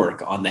my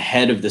homework on the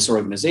head of this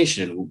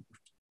organization,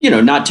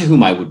 not to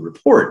whom I would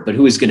report, but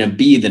who is going to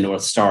be the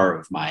North Star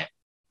of my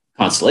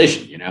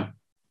constellation,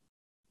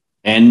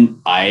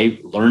 And I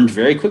learned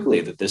very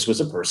quickly that this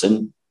was a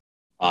person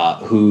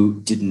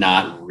who did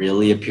not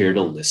really appear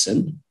to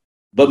listen,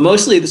 but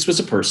mostly this was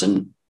a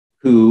person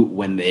who,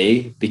 when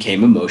they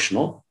became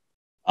emotional,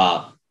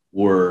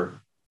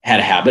 had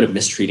a habit of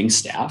mistreating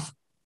staff.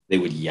 They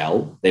would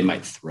yell, they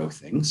might throw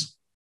things.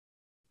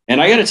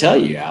 And I got to tell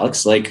you,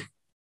 Alex, like,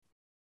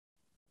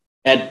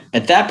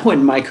 at that point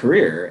in my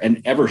career,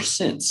 and ever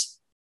since,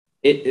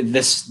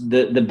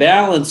 the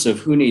balance of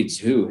who needs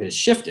who has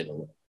shifted a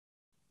little.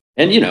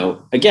 And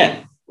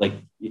again, like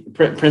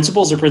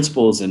principals are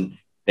principals, and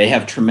they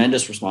have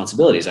tremendous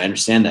responsibilities. I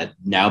understand that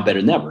now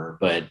better than ever,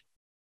 but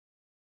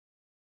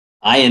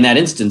I, in that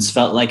instance,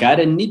 felt like I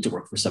didn't need to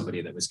work for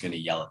somebody that was going to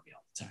yell at me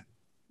all the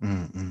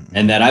time,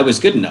 and that I was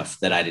good enough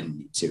that I didn't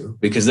need to,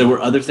 because there were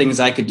other things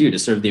I could do to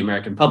serve the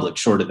American public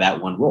short of that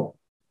one role.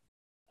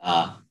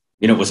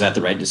 Was that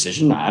the right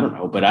decision? I don't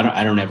know, but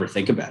I don't ever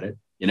think about it,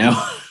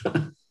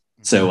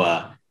 So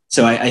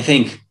I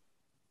think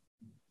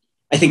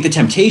the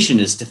temptation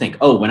is to think,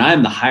 oh, when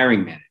I'm the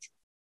hiring manager,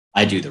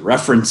 I do the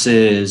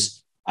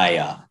references,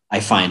 I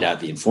find out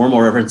the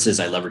informal references,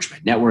 I leverage my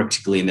network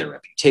to glean their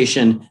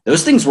reputation.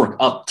 Those things work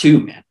up too,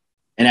 man.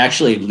 And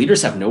actually,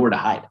 leaders have nowhere to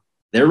hide.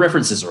 Their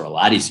references are a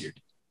lot easier.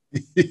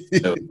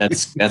 So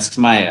that's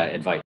my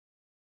advice.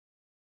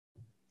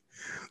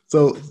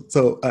 So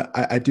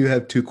I do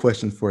have two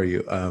questions for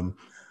you.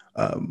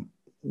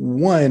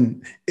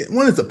 One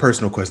is a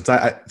personal question.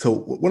 So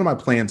one of my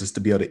plans is to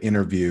be able to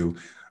interview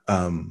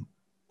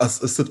a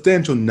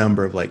substantial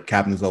number of like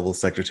cabinet level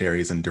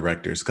secretaries and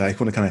directors, because I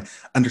want to kind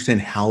of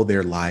understand how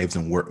their lives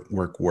and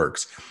work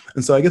works.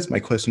 And so I guess my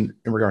question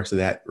in regards to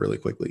that really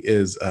quickly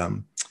is,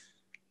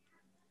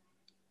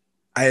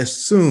 I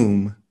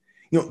assume,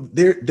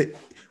 when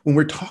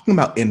we're talking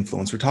about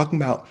influence, we're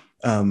talking about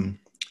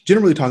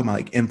generally talking about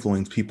like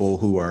influence people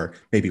who are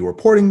maybe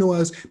reporting to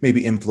us,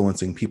 maybe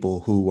influencing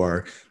people who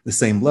are the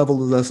same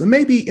level as us, and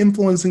maybe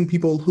influencing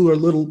people who are a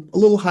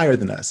little higher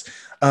than us.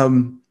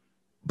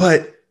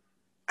 But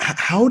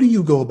how do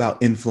you go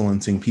about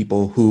influencing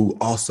people who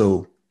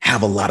also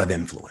have a lot of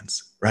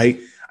influence, right?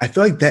 I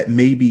feel like that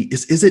maybe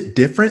is it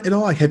different at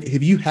all? Like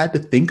have you had to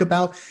think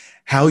about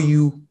how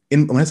you,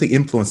 when I say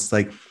influence, it's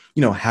like,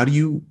 how do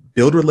you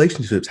build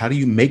relationships? How do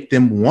you make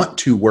them want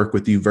to work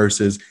with you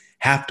versus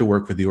have to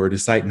work with you or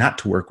decide not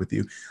to work with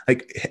you?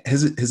 Like,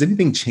 has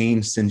anything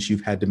changed since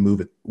you've had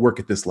to work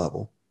at this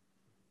level?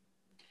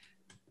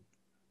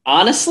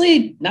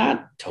 Honestly,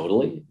 not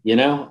totally.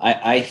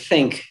 I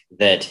think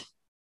that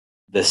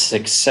the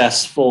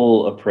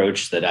successful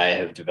approach that I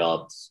have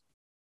developed,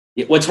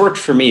 what's worked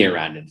for me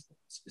around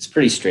influence is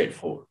pretty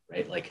straightforward,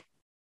 right? Like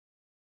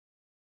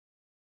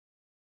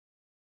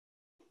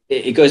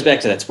it goes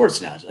back to that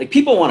sports analogy. Like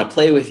people want to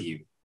play with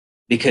you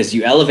because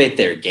you elevate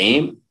their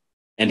game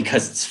and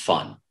because it's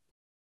fun.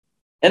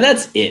 And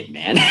that's it,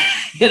 man.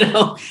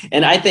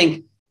 And I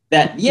think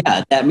that,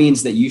 yeah, that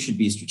means that you should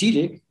be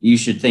strategic. You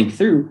should think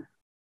through,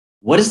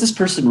 what does this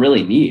person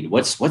really need?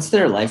 What's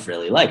their life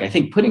really like? I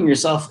think putting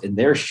yourself in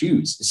their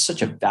shoes is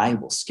such a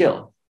valuable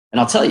skill. And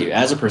I'll tell you,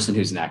 as a person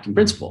who's an acting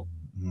principal,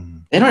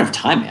 they don't have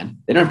time, man.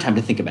 They don't have time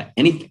to think about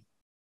anything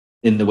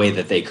in the way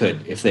that they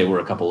could if they were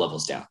a couple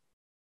levels down.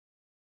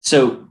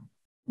 So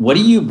what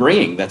are you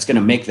bringing that's going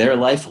to make their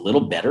life a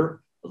little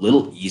better, a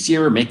little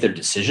easier, make their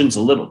decisions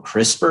a little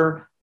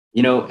crisper,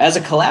 as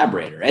a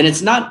collaborator? And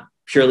it's not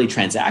purely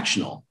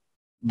transactional,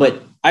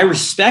 but I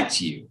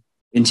respect you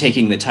in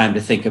taking the time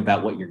to think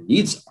about what your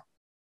needs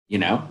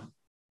are,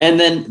 and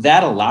then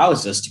that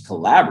allows us to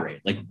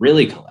collaborate, like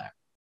really collaborate.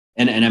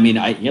 And I mean,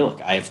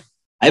 look, I've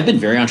been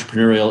very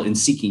entrepreneurial in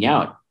seeking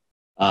out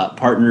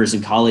partners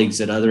and colleagues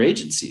at other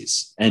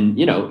agencies. And,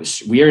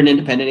 we are an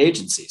independent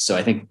agency. So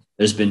I think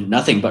there's been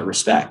nothing but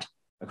respect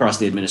across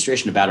the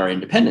administration about our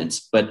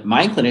independence. But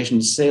my inclination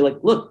is to say, like,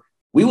 look,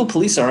 we will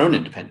police our own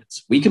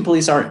independence. We can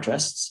police our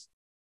interests,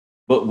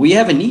 but we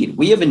have a need.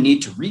 We have a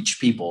need to reach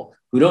people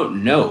who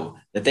don't know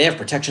that they have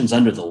protections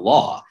under the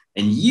law.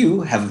 And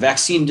you have a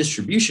vaccine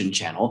distribution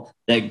channel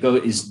that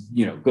goes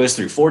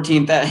through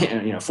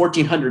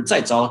 1,400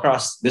 sites all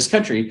across this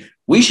country.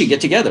 We should get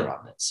together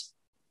on this,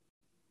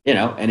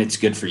 and it's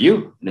good for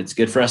you, and it's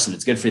good for us, and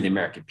it's good for the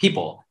American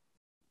people.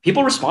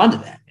 People respond to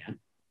that, man.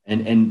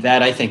 And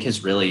that, I think,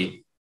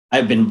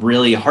 I've been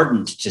really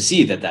heartened to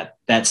see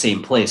that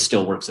same place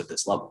still works at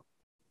this level.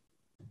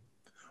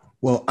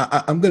 Well,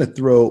 I'm going to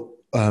throw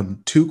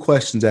two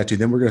questions at you,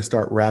 then we're going to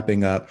start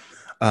wrapping up.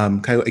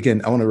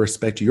 Again, I want to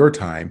respect your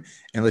time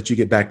and let you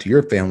get back to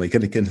your family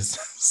because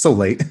it's so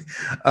late.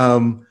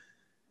 I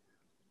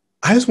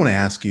just want to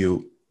ask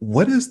you,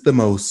 what is the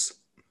most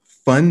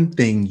fun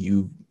thing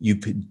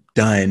you've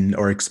done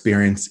or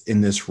experienced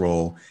in this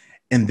role?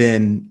 And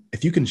then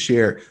if you can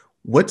share,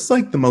 what's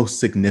like the most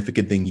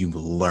significant thing you've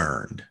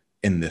learned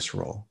in this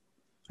role?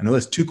 I know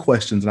there's two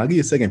questions, and I'll give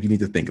you a second if you need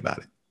to think about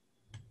it.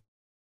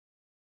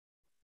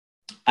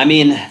 I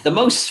mean, the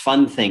most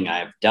fun thing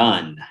I've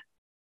done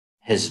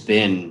has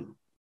been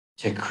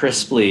to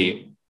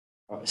crisply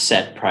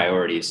set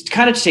priorities, to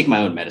kind of take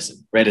my own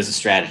medicine, right? As a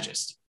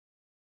strategist,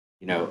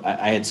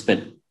 I had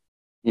spent,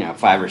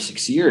 5 or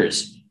 6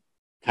 years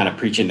kind of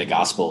preaching the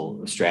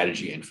gospel of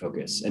strategy and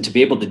focus, and to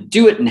be able to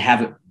do it and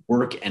have it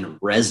work and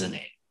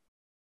resonate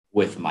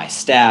with my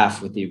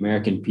staff, with the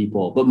American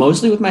people, but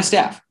mostly with my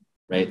staff,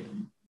 right?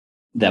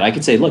 That I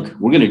could say, look,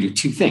 we're going to do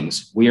two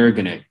things. We are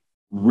going to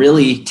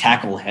really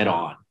tackle head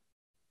on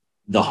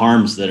the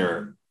harms that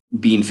are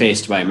being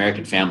faced by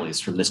American families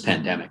from this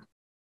pandemic.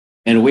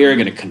 And we are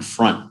going to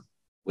confront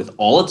with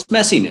all its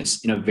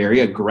messiness in a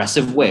very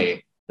aggressive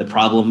way, the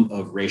problem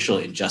of racial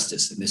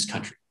injustice in this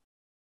country.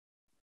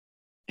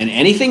 And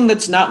anything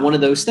that's not one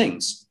of those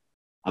things,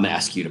 I'm going to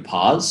ask you to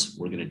pause.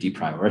 We're going to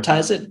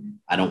deprioritize it.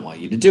 I don't want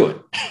you to do it.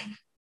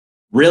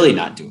 Really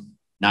not do it.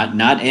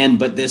 Not and,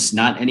 but this,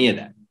 not any of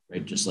that,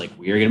 right? Just like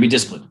we are going to be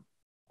disciplined.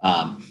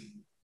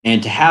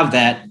 And to have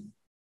that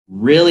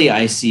really,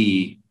 I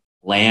see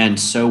land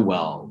so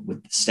well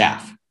with the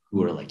staff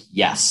who are like,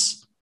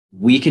 yes,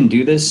 we can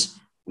do this.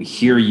 We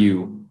hear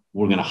you.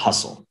 We're going to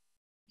hustle,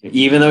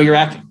 even though you're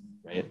acting,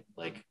 right?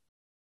 Like,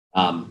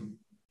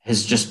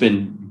 has just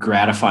been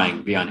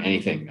gratifying beyond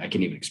anything I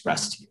can even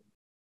express to you.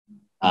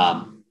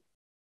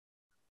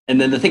 And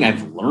then the thing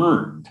I've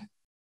learned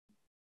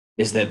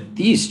is that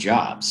these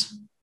jobs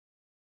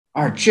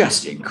are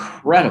just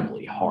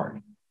incredibly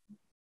hard.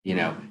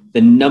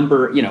 The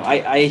number,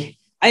 I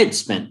had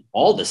spent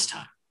all this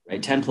time,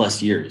 right, 10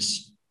 plus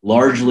years,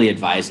 largely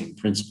advising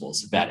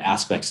principals about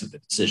aspects of the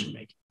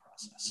decision-making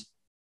process,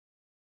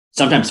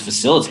 sometimes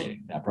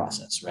facilitating that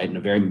process, right, in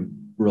a very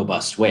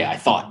robust way, I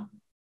thought.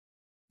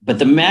 But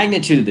the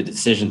magnitude of the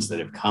decisions that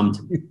have come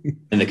to me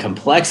and the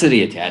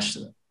complexity attached to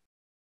them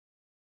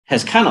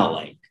has kind of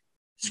like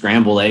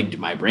scrambled egged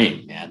my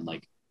brain, man.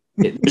 Like,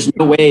 there's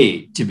no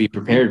way to be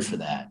prepared for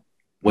that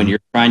when you're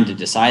trying to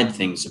decide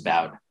things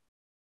about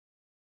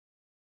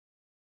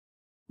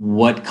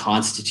what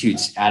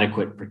constitutes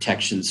adequate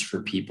protections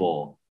for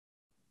people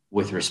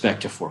with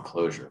respect to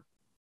foreclosure.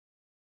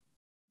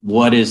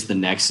 What is the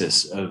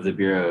nexus of the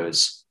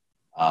Bureau's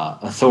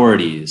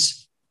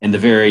authorities and the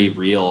very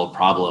real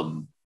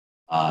problem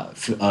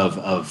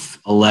of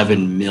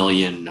 11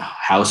 million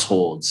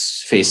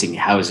households facing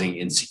housing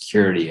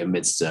insecurity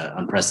amidst an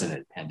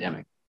unprecedented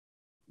pandemic?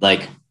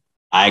 Like,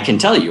 I can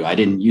tell you, I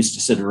didn't used to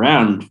sit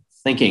around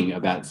thinking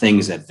about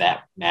things at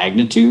that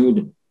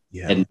magnitude,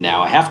 and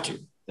now I have to.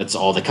 That's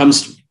all that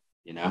comes to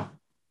me,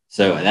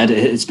 So that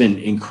it's been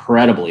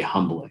incredibly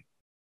humbling,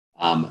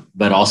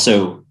 but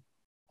also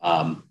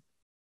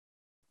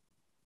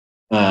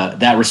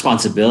that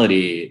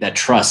responsibility, that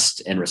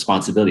trust and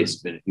responsibility has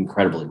been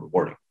incredibly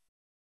rewarding.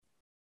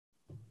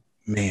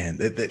 Man,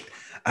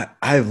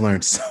 I've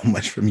learned so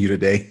much from you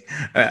today.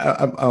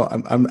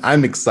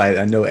 I'm excited.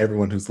 I know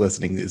everyone who's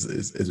listening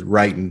is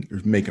writing,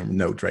 or making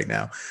notes right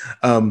now.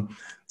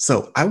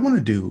 So I want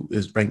to do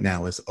is right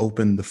now is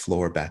open the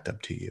floor back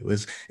up to you.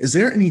 Is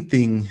there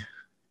anything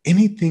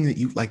that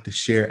you'd like to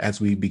share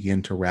as we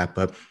begin to wrap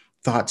up?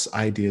 Thoughts,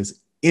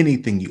 ideas,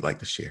 anything you'd like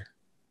to share?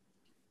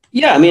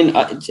 Yeah, I mean,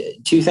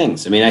 two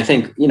things. I mean, I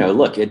think,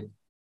 look,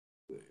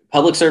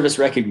 Public Service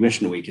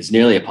Recognition Week is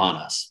nearly upon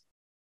us.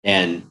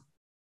 And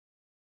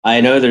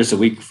I know there's a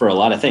week for a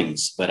lot of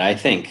things, but I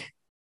think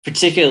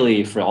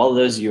particularly for all of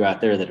those of you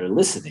out there that are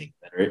listening,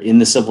 that are in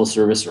the civil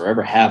service or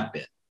ever have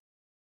been,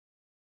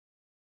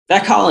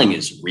 that calling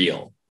is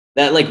real.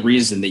 That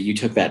reason that you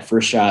took that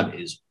first job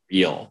is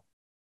real.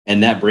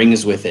 And that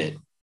brings with it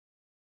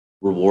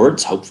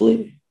rewards,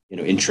 hopefully,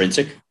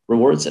 intrinsic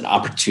rewards and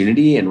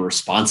opportunity and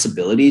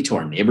responsibility to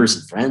our neighbors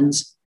and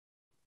friends.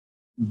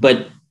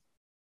 But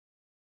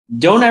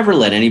don't ever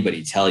let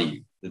anybody tell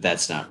you that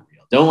that's not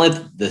real. Don't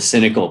let the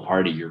cynical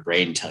part of your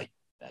brain tell you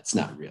that's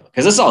not real,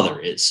 because that's all there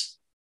is,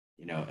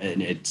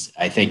 and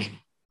I think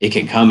it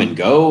can come and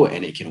go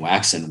and it can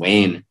wax and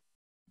wane,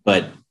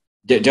 but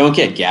don't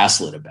get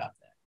gaslit about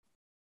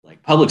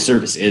that. Public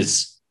service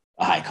is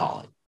a high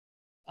calling.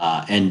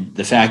 And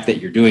the fact that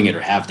you're doing it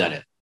or have done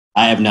it,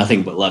 I have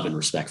nothing but love and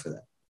respect for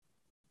that.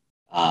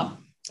 And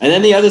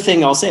then the other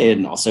thing I'll say,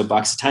 and also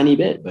box a tiny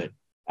bit, but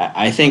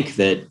I think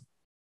that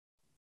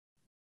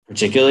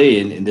particularly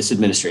in this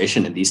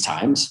administration in these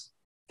times,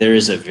 there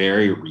is a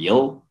very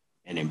real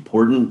and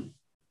important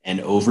and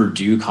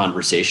overdue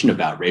conversation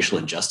about racial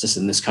injustice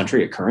in this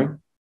country occurring.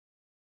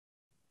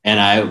 And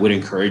I would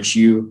encourage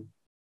you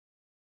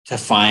to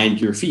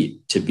find your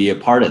feet, to be a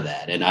part of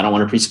that. And I don't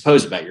want to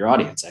presuppose about your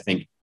audience. I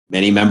think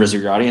many members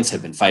of your audience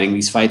have been fighting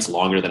these fights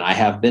longer than I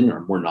have been,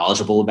 or more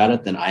knowledgeable about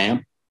it than I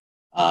am.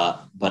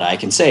 But I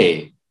can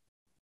say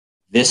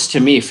this to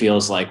me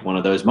feels like one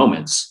of those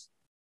moments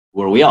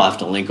where we all have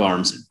to link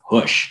arms and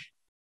push,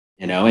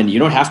 and you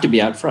don't have to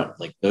be out front.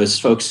 Those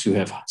folks who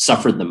have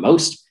suffered the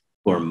most,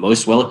 who are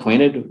most well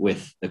acquainted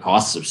with the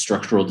costs of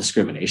structural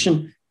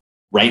discrimination,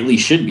 rightly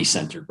should be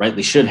centered,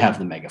 rightly should have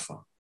the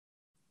megaphone.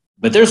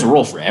 But there's a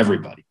role for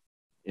everybody.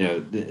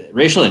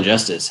 Racial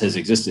injustice has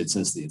existed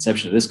since the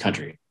inception of this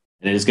country,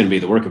 and it is going to be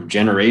the work of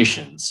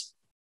generations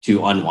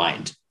to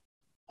unwind.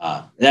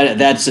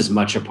 That's as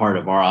much a part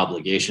of our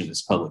obligation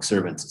as public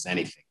servants as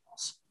anything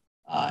else.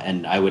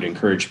 And I would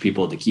encourage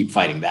people to keep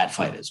fighting that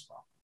fight as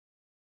well.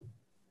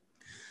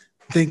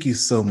 Thank you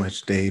so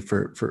much, Dave,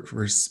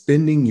 for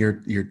spending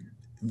your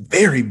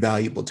very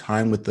valuable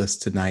time with us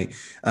tonight,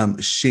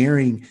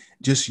 sharing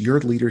just your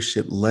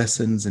leadership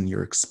lessons and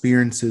your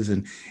experiences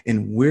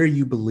and where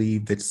you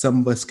believe that some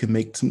of us can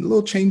make some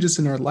little changes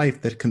in our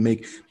life that can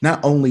make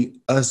not only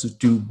us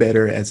do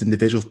better as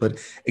individuals, but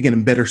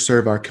again, better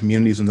serve our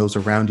communities and those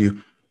around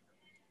you.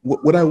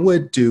 What I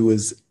would do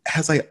is,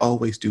 as I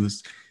always do,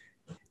 is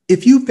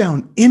if you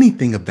found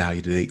anything of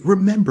value today,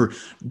 remember,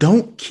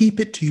 don't keep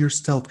it to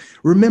yourself.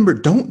 Remember,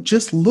 don't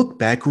just look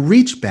back,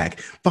 reach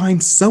back.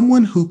 Find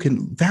someone who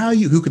can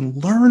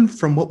learn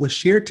from what was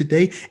shared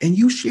today, and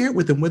you share it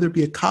with them, whether it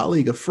be a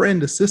colleague, a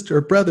friend, a sister,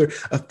 a brother,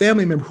 a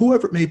family member,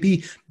 whoever it may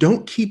be.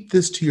 Don't keep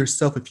this to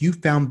yourself if you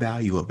found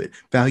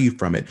value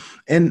from it.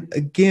 And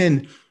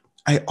again,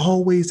 I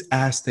always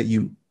ask that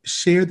you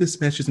share this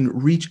message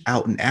and reach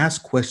out and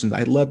ask questions.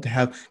 I'd love to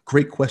have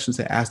great questions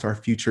to ask our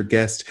future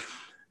guests.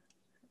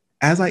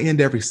 As I end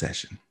every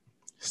session,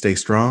 stay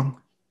strong,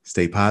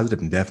 stay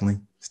positive, and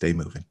definitely stay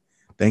moving.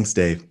 Thanks,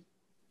 Dave.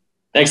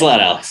 Thanks a lot,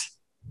 Alex.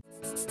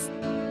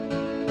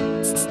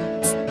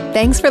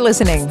 Thanks for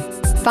listening.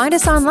 Find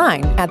us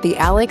online at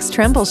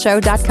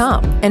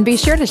thealextrembleshow.com and be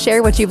sure to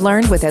share what you've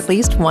learned with at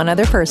least one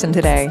other person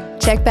today.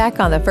 Check back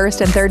on the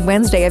first and third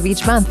Wednesday of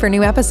each month for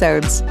new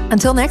episodes.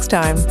 Until next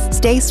time,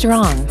 stay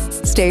strong,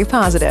 stay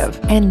positive,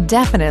 and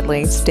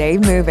definitely stay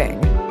moving.